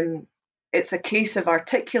it's a case of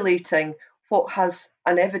articulating what has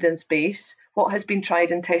an evidence base, what has been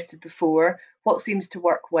tried and tested before, what seems to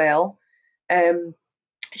work well,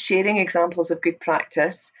 sharing examples of good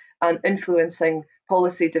practice, and influencing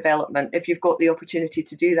policy development if you've got the opportunity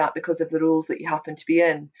to do that because of the roles that you happen to be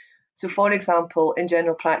in. So, for example, in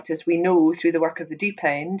general practice, we know through the work of the Deep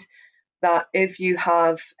End that if you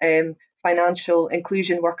have financial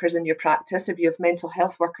inclusion workers in your practice, if you have mental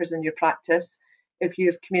health workers in your practice, if you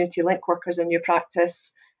have community link workers in your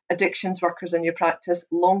practice, addictions workers in your practice,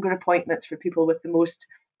 longer appointments for people with the most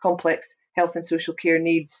complex health and social care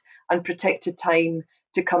needs, and protected time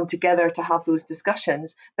to come together to have those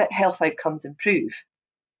discussions, that health outcomes improve.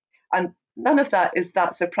 And none of that is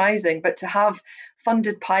that surprising, but to have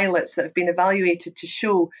funded pilots that have been evaluated to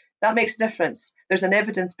show that makes a difference, there's an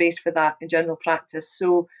evidence base for that in general practice.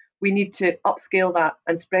 So we need to upscale that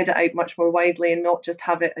and spread it out much more widely and not just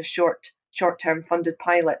have it as short-term funded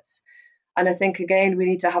pilots. And I think again we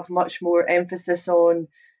need to have much more emphasis on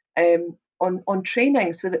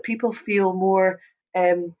training so that people feel more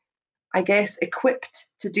I guess, equipped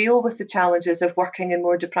to deal with the challenges of working in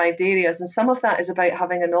more deprived areas. And some of that is about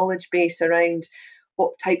having a knowledge base around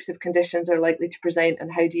what types of conditions are likely to present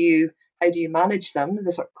and how do you manage them,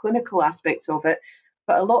 the sort of clinical aspects of it.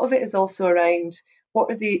 But a lot of it is also around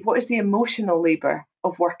what is the emotional labour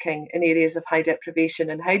of working in areas of high deprivation,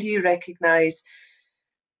 and how do you recognise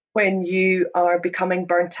when you are becoming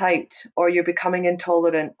burnt out or you're becoming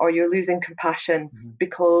intolerant or you're losing compassion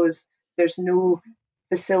because there's no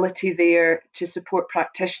facility there to support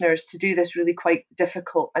practitioners to do this really quite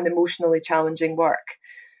difficult and emotionally challenging work.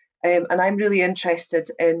 And I'm really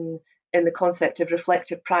interested in the concept of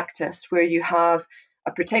reflective practice, where you have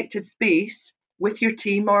a protected space with your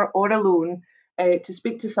team or alone to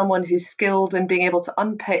speak to someone who's skilled in being able to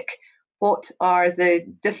unpick what are the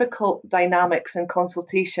difficult dynamics and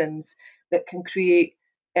consultations that can create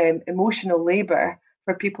emotional labour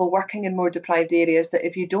for people working in more deprived areas, that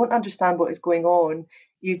if you don't understand what is going on,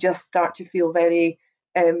 you just start to feel very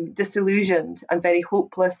disillusioned and very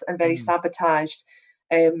hopeless and very sabotaged,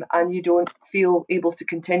 and you don't feel able to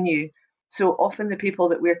continue. So often the people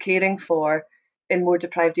that we're caring for in more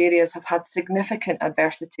deprived areas have had significant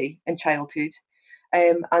adversity in childhood,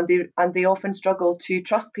 and they often struggle to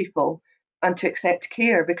trust people and to accept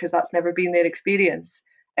care because that's never been their experience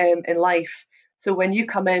in life. So when you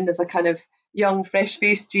come in as a kind of young,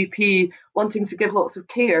 fresh-faced GP wanting to give lots of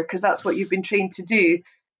care because that's what you've been trained to do,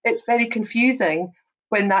 it's very confusing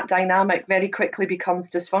when that dynamic very quickly becomes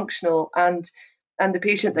dysfunctional, and the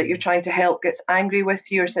patient that you're trying to help gets angry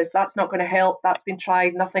with you or says, that's not going to help, that's been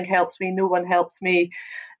tried, nothing helps me, no one helps me.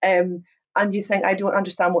 And you think, I don't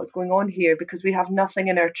understand what's going on here, because we have nothing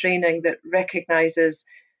in our training that recognises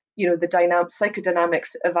the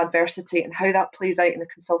psychodynamics of adversity and how that plays out in a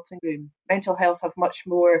consulting room. Mental health have much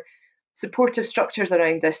more supportive structures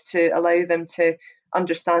around this to allow them to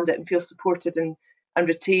understand it and feel supported and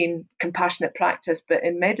retain compassionate practice. But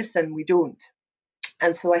in medicine, we don't.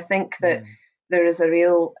 And so I think that there is a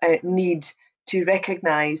real need to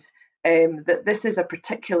recognise that this is a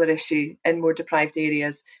particular issue in more deprived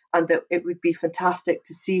areas, and that it would be fantastic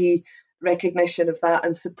to see recognition of that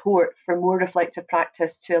and support for more reflective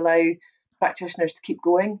practice to allow practitioners to keep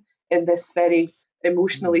going in this very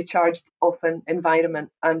emotionally charged often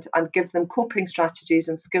environment, and give them coping strategies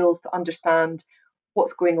and skills to understand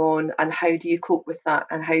what's going on and how do you cope with that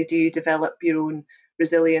and how do you develop your own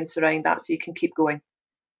resilience around that so you can keep going.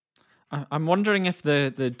 I'm wondering if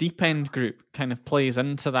the Deep End group kind of plays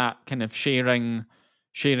into that kind of sharing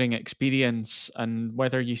experience, and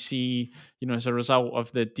whether you see, as a result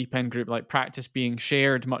of the Deep End group, like practice being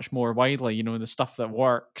shared much more widely, the stuff that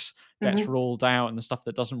works gets rolled out, and the stuff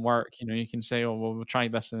that doesn't work, you can say, oh, well, we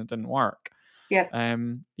tried this and it didn't work. Yeah.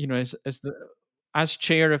 As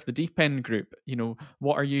chair of the Deep End group,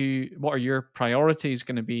 what are your priorities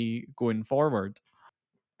going to be going forward?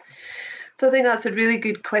 So I think that's a really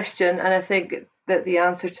good question, and I think that the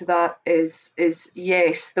answer to that is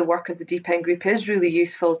yes. The work of the Deep End group is really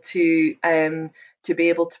useful to be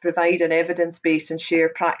able to provide an evidence base and share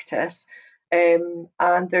practice. And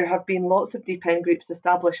there have been lots of Deep End groups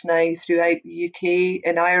established now throughout the UK,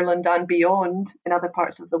 in Ireland, and beyond in other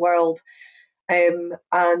parts of the world. And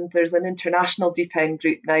there's an international Deep End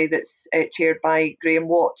group now that's chaired by Graham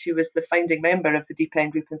Watt, who was the founding member of the Deep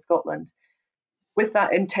End group in Scotland, with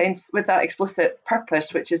that explicit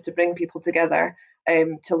purpose, which is to bring people together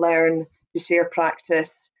to learn, to share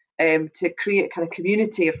practice, to create kind of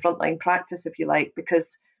community of frontline practice, if you like,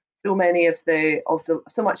 because so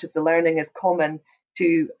much of the learning is common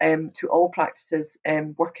to all practices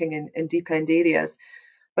working in Deep End areas.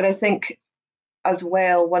 But I think as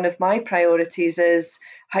well, one of my priorities is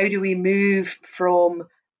how do we move from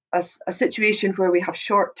a situation where we have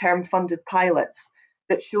short-term funded pilots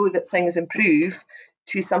that show that things improve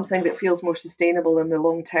to something that feels more sustainable in the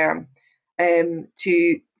long term,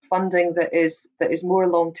 to funding that is more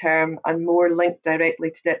long term and more linked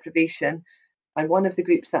directly to deprivation. And one of the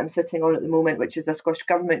groups that I'm sitting on at the moment, which is a Scottish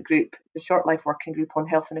Government group, the Short Life Working Group on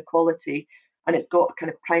Health and Equality, and it's got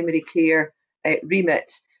kind of primary care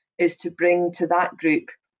remit, is to bring to that group,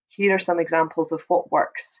 here are some examples of what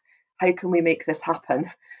works. How can we make this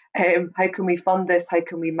happen? How can we fund this? How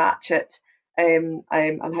can we match it? And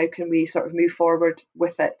how can we sort of move forward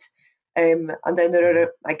with it? And then there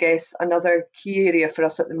are, I guess, another key area for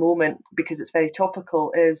us at the moment, because it's very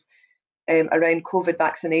topical, is around COVID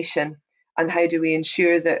vaccination and how do we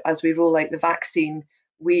ensure that as we roll out the vaccine,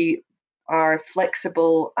 we are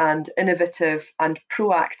flexible and innovative and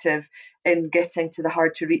proactive in getting to the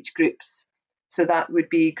hard to reach groups. So that would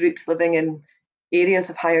be groups living in areas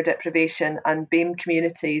of higher deprivation and BAME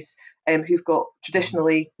communities who've got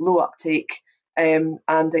traditionally low uptake, and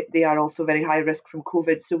they are also very high risk from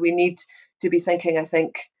COVID. So we need to be thinking, I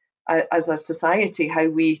think, as a society, how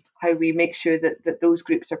we make sure that those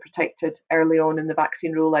groups are protected early on in the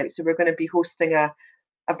vaccine rollout. So we're going to be hosting a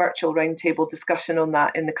virtual roundtable discussion on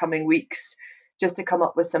that in the coming weeks, just to come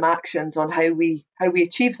up with some actions on how we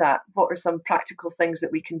achieve that. What are some practical things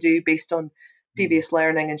that we can do based on previous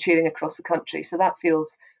learning and sharing across the country? So that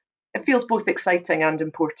feels both exciting and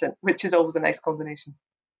important, which is always a nice combination.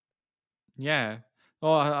 Yeah.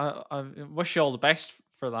 Well, I wish you all the best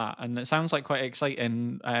for that, and it sounds like quite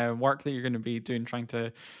exciting work that you're going to be doing, trying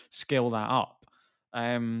to scale that up.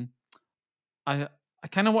 I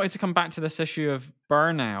kind of wanted to come back to this issue of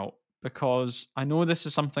burnout, because I know this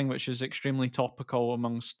is something which is extremely topical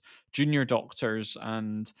amongst junior doctors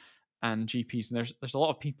and GPs, and there's a lot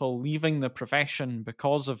of people leaving the profession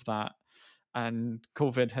because of that, and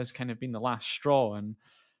COVID has kind of been the last straw. And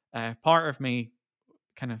part of me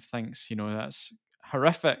kind of thinks, that's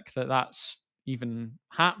horrific that that's even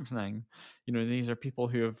happening. These are people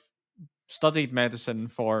who have studied medicine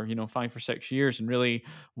for 5 or 6 years and really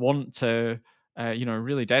want to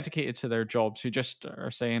really dedicated to their jobs, who just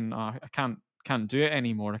are saying, oh, I can't do it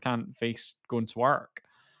anymore, I can't face going to work.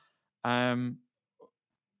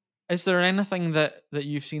 Is there anything that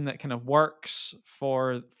you've seen that kind of works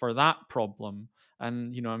for that problem?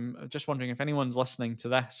 And I'm just wondering if anyone's listening to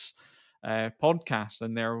this podcast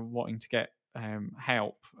and they're wanting to get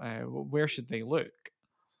help, where should they look?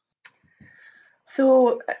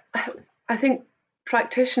 So I think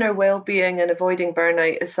practitioner well-being and avoiding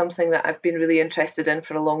burnout is something that I've been really interested in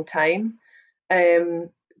for a long time,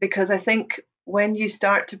 because I think when you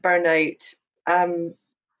start to burn out,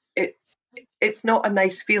 it's not a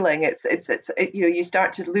nice feeling. You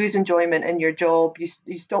start to lose enjoyment in your job.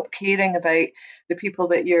 You stop caring about the people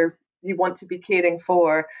that you want to be caring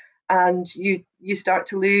for, and you start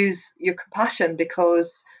to lose your compassion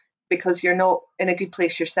because you're not in a good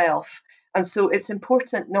place yourself. And so it's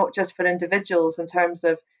important not just for individuals in terms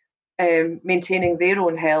of maintaining their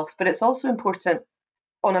own health, but it's also important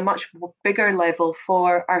on a much bigger level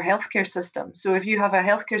for our healthcare system. So if you have a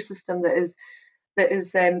healthcare system that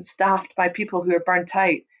is staffed by people who are burnt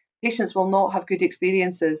out, patients will not have good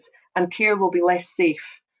experiences and care will be less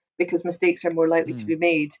safe because mistakes are more likely to be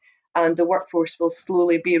made, and the workforce will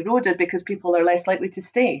slowly be eroded because people are less likely to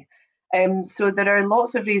stay. So there are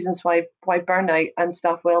lots of reasons why burnout and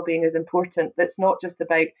staff wellbeing is important. That's not just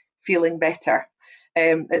about feeling better.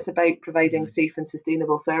 It's about providing safe and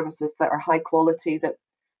sustainable services that are high quality, that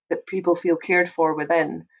people feel cared for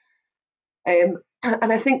within. And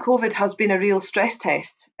I think COVID has been a real stress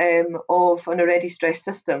test of an already stressed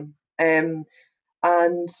system. And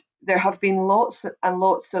there have been lots and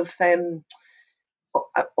lots of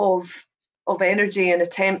energy and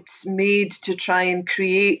attempts made to try and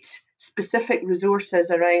create specific resources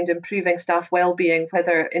around improving staff wellbeing,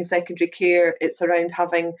 whether in secondary care it's around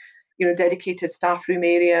having dedicated staff room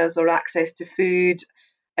areas or access to food,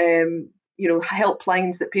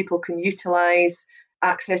 helplines that people can utilise,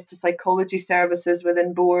 access to psychology services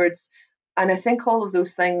within boards. And I think all of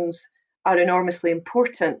those things are enormously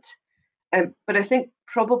important. But I think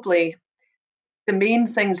probably the main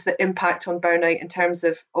things that impact on burnout in terms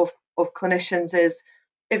of clinicians is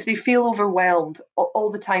if they feel overwhelmed all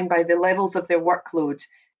the time by the levels of their workload,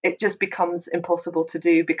 it just becomes impossible to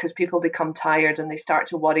do because people become tired and they start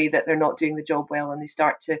to worry that they're not doing the job well and they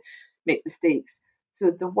start to make mistakes.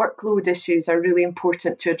 So the workload issues are really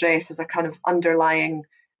important to address as a kind of underlying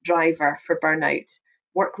driver for burnout.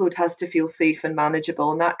 Workload has to feel safe and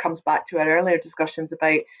manageable, and that comes back to our earlier discussions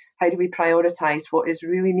about how do we prioritise what is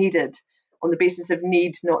really needed on the basis of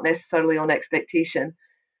need, not necessarily on expectation.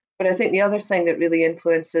 But I think the other thing that really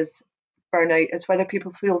influences burnout is whether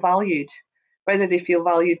people feel valued, whether they feel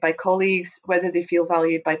valued by colleagues, whether they feel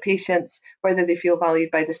valued by patients, whether they feel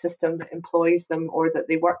valued by the system that employs them or that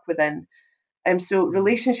they work within. So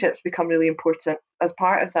relationships become really important as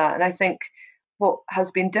part of that. And I think what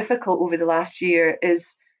has been difficult over the last year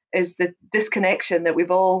is the disconnection that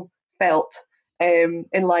we've all felt in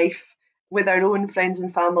life with our own friends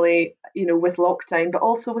and family, with lockdown, but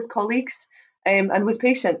also with colleagues and with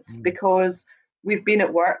patients, because we've been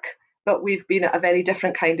at work, but we've been at a very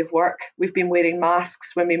different kind of work. We've been wearing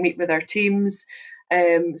masks when we meet with our teams,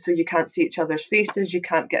 so you can't see each other's faces, you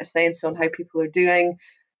can't get a sense on how people are doing.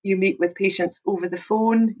 You meet with patients over the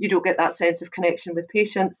phone, you don't get that sense of connection with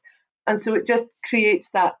patients. And so it just creates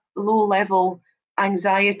that low level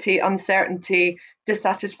anxiety, uncertainty,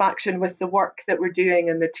 dissatisfaction with the work that we're doing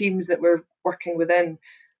and the teams that we're working within.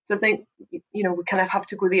 So I think, we kind of have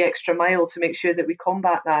to go the extra mile to make sure that we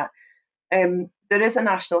combat that. There is a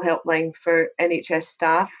national helpline for NHS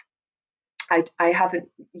staff. I haven't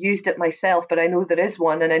used it myself, but I know there is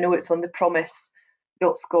one, and I know it's on the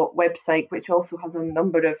Promise.Scot website, which also has a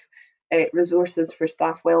number of resources for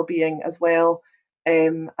staff wellbeing as well.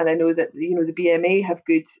 And I know that the BMA have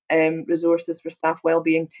good resources for staff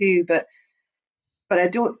wellbeing too, but I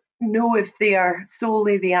don't know if they are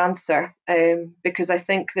solely the answer, because I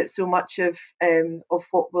think that so much of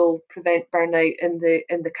what will prevent burnout in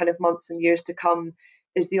the kind of months and years to come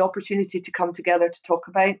is the opportunity to come together to talk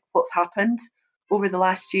about what's happened over the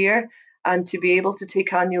last year, and to be able to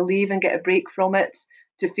take annual leave and get a break from it,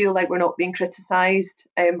 to feel like we're not being criticised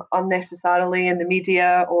unnecessarily in the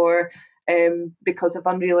media, or because of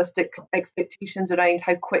unrealistic expectations around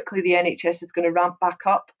how quickly the NHS is going to ramp back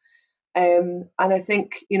up. And I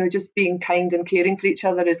think, just being kind and caring for each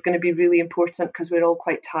other is going to be really important, because we're all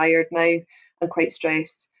quite tired now and quite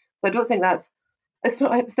stressed. So I don't think it's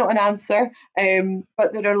not an answer,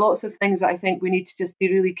 but there are lots of things that I think we need to just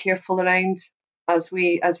be really careful around as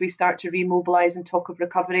we start to remobilise and talk of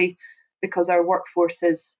recovery, because our workforce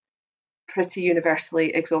is pretty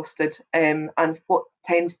universally exhausted. And what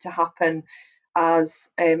tends to happen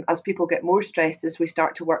as people get more stressed is we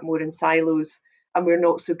start to work more in silos, and we're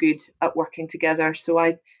not so good at working together. So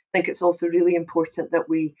I think it's also really important that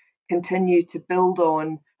we continue to build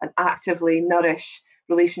on and actively nourish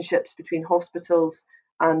relationships between hospitals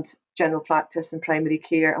and general practice and primary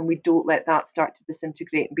care, and we don't let that start to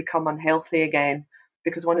disintegrate and become unhealthy again.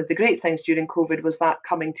 Because one of the great things during COVID was that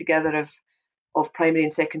coming together of primary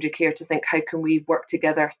and secondary care to think, how can we work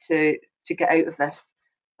together to get out of this?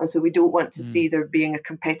 And so we don't want to see there being a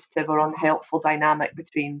competitive or unhelpful dynamic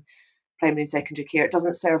between primary and secondary care. It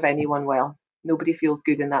doesn't serve anyone well. Nobody feels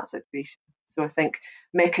good in that situation. So I think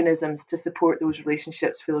mechanisms to support those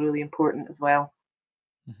relationships feel really important as well.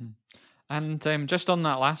 Mm-hmm. And just on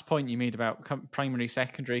that last point you made about primary,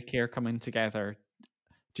 secondary care coming together,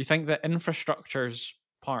 do you think that infrastructure's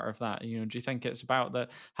part of that? Do you think it's about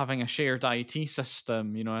having a shared IT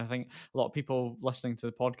system? I think a lot of people listening to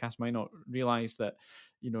the podcast might not realize that,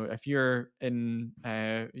 if you're in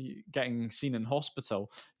getting seen in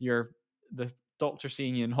hospital, the doctor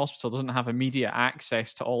seeing you in hospital doesn't have immediate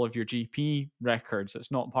access to all of your GP records. It's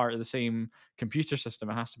not part of the same computer system.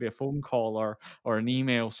 It has to be a phone call or an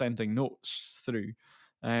email sending notes through.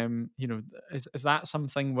 Is that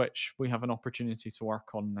something which we have an opportunity to work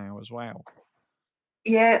on now as well?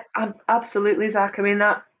 Yeah, absolutely, Zach. I mean,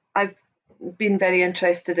 that I've been very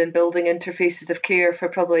interested in building interfaces of care for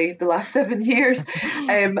probably the last 7 years,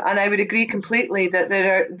 and I would agree completely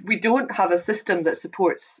that we don't have a system that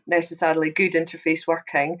supports necessarily good interface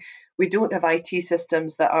working. We don't have IT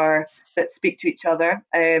systems that speak to each other,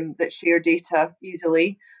 that share data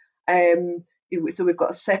easily. So we've got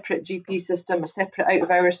a separate GP system, a separate out of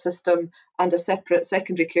hours system, and a separate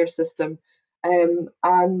secondary care system.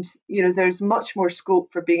 And there's much more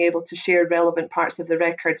scope for being able to share relevant parts of the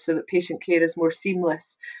record so that patient care is more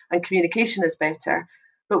seamless and communication is better.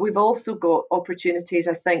 But we've also got opportunities,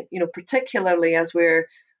 I think, particularly as we're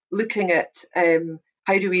looking at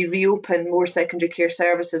how do we reopen more secondary care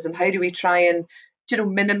services, and how do we try and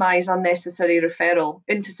minimise unnecessary referral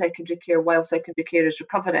into secondary care while secondary care is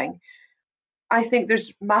recovering. I think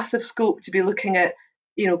there's massive scope to be looking at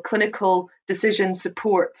clinical decision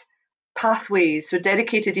support pathways, so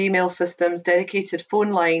dedicated email systems, dedicated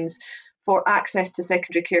phone lines for access to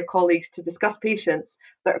secondary care colleagues to discuss patients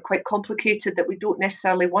that are quite complicated, that we don't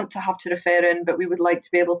necessarily want to have to refer in, but we would like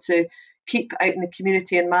to be able to keep out in the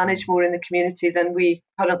community and manage more in the community than we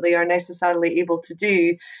currently are necessarily able to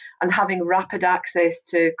do. And having rapid access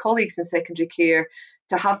to colleagues in secondary care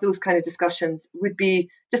to have those kind of discussions would be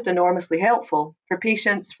just enormously helpful for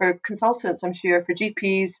patients, for consultants, I'm sure, for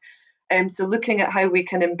GPs. So looking at how we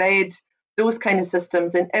can embed those kind of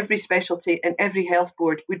systems in every specialty and every health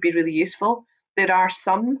board would be really useful. There are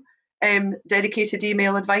some dedicated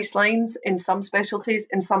email advice lines in some specialties,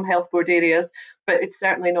 in some health board areas, but it's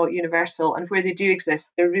certainly not universal. And where they do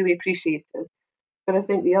exist, they're really appreciated. But I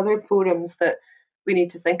think the other forums that we need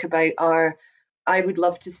to think about are, I would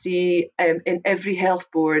love to see in every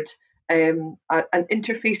health board an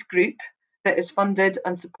interface group that is funded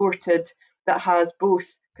and supported, that has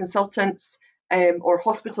both consultants or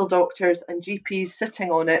hospital doctors and GPs sitting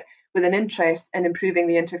on it with an interest in improving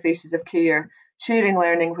the interfaces of care, sharing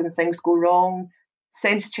learning when things go wrong,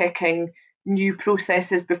 sense checking, new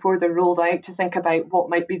processes before they're rolled out, to think about what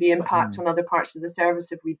might be the impact on other parts of the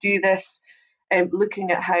service if we do this.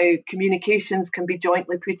 Looking at how communications can be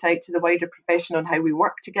jointly put out to the wider profession on how we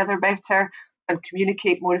work together better and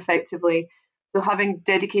communicate more effectively. So having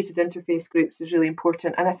dedicated interface groups is really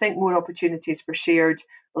important. And I think more opportunities for shared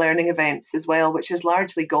learning events as well, which is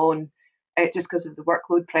largely gone just because of the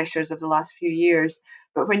workload pressures of the last few years.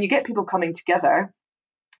 But when you get people coming together,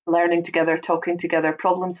 learning together, talking together,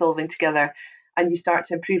 problem solving together, and you start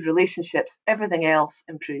to improve relationships, everything else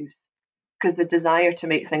improves because the desire to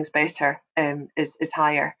make things better is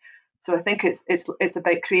higher. So I think it's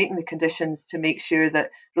about creating the conditions to make sure that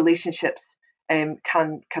relationships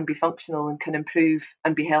can be functional and can improve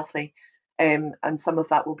and be healthy. And some of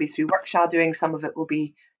that will be through work shadowing, some of it will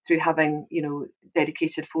be through having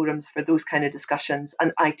dedicated forums for those kind of discussions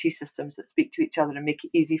and IT systems that speak to each other and make it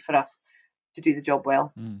easy for us to do the job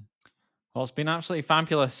well. Well, it's been absolutely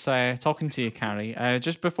fabulous talking to you, Carrie.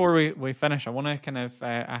 Just before we finish, I want to kind of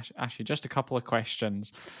ask you just a couple of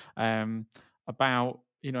questions about,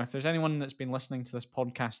 if there's anyone that's been listening to this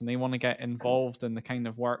podcast and they want to get involved in the kind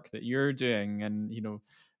of work that you're doing, and,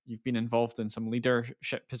 you've been involved in some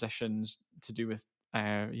leadership positions to do with,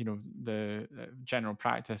 the general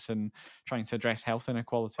practice and trying to address health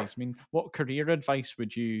inequalities. I mean, what career advice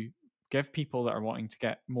would you give people that are wanting to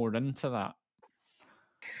get more into that?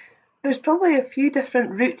 There's probably a few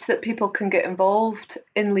different routes that people can get involved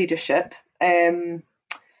in leadership.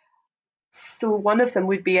 So one of them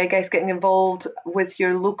would be, I guess, getting involved with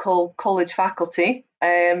your local college faculty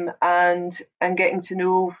and getting to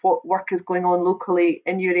know what work is going on locally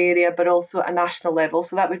in your area, but also at a national level.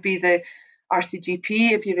 So that would be the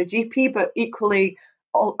RCGP if you're a GP, but equally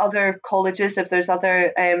all other colleges if there's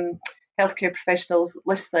other healthcare professionals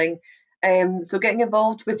listening. So getting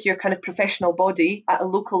involved with your kind of professional body at a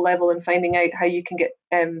local level and finding out how you can get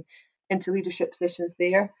into leadership positions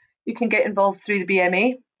there. You can get involved through the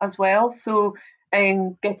BMA as well. So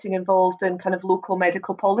getting involved in kind of local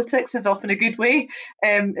medical politics is often a good way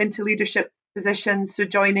into leadership positions. So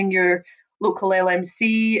joining your local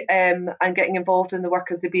LMC and getting involved in the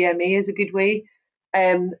work of the BMA is a good way.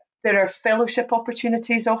 There are fellowship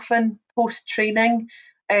opportunities often post-training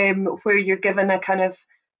where you're given a kind of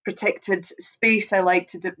protected space.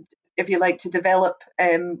 If you like to develop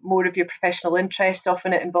more of your professional interests,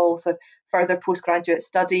 often it involves a further postgraduate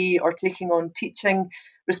study or taking on teaching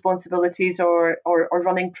responsibilities or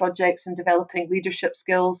running projects and developing leadership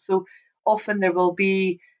skills. So often there will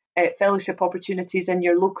be fellowship opportunities in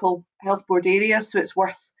your local health board area, so it's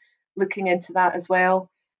worth looking into that as well.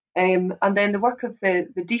 And then the work of the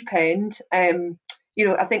deep end,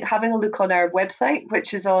 I think having a look on our website,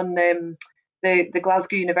 which is on the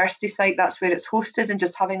Glasgow University site, that's where it's hosted, and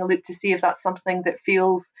just having a look to see if that's something that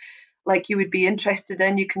feels like you would be interested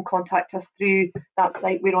in. You can contact us through that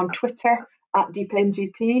site. We're on Twitter at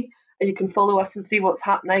DeependGP, and you can follow us and see what's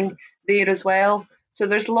happening there as well. So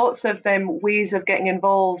there's lots of ways of getting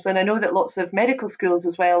involved, and I know that lots of medical schools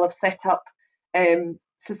as well have set up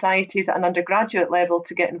societies at an undergraduate level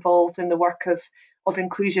to get involved in the work of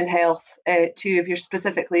inclusion health too, if you're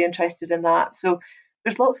specifically interested in that. So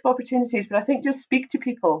there's lots of opportunities, but I think just speak to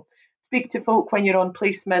people, speak to folk when you're on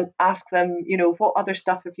placement, ask them, what other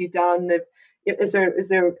stuff have you done? Is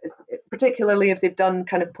there particularly if they've done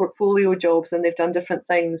kind of portfolio jobs and they've done different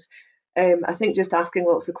things. I think just asking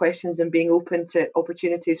lots of questions and being open to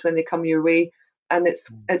opportunities when they come your way, and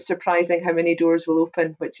it's surprising how many doors will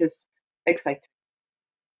open, which is exciting.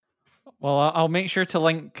 Well, I'll make sure to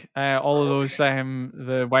link all of those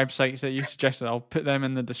the websites that you suggested. I'll put them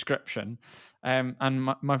in the description. And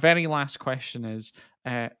my very last question is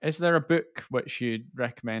there a book which you'd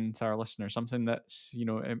recommend to our listeners, something that's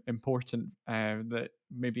important that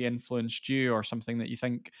maybe influenced you, or something that you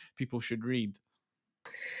think people should read?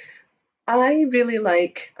 I really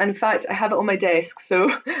like, in fact, I have it on my desk. So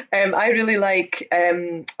I really like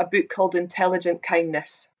a book called Intelligent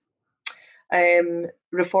Kindness,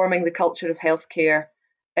 Reforming the Culture of Healthcare.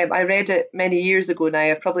 I read it many years ago now.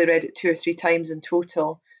 I've probably read it 2 or 3 times in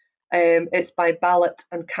total. It's by Ballot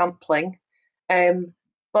and Campling.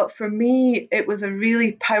 But for me, it was a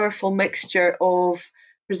really powerful mixture of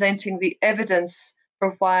presenting the evidence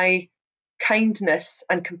for why kindness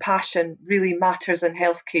and compassion really matters in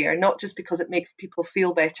healthcare, not just because it makes people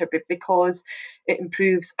feel better, but because it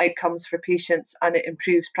improves outcomes for patients and it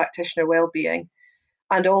improves practitioner well-being,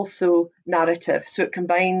 and also narrative. So it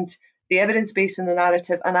combined the evidence base and the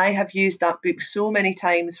narrative. And I have used that book so many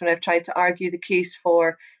times when I've tried to argue the case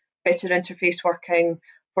for better interface working,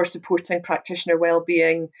 for supporting practitioner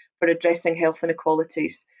well-being, for addressing health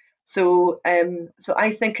inequalities. So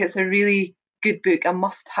I think it's a really good book, a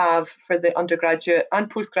must-have for the undergraduate and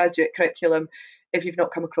postgraduate curriculum if you've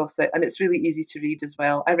not come across it. And it's really easy to read as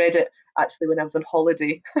well. I read it actually when I was on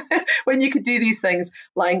holiday, when you could do these things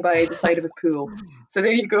lying by the side of a pool. So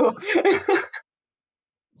there you go.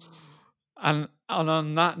 And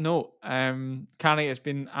on that note, Carrie, it's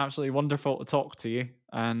been absolutely wonderful to talk to you.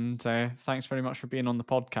 And thanks very much for being on the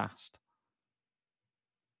podcast.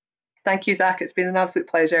 Thank you, Zach. It's been an absolute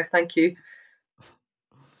pleasure. Thank you.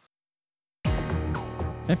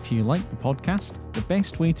 If you like the podcast, the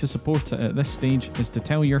best way to support it at this stage is to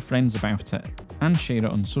tell your friends about it and share it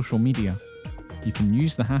on social media. You can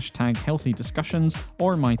use the hashtag #HealthyDiscussions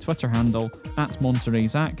or my Twitter handle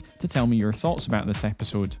 @MontereyZach to tell me your thoughts about this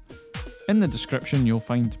episode. In the description, you'll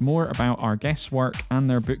find more about our guests' work and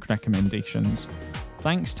their book recommendations.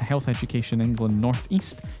 Thanks to Health Education England North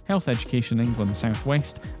East, Health Education England South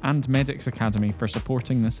West, and Medics Academy for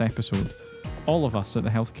supporting this episode. All of us at the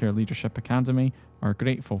Healthcare Leadership Academy are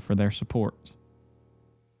grateful for their support.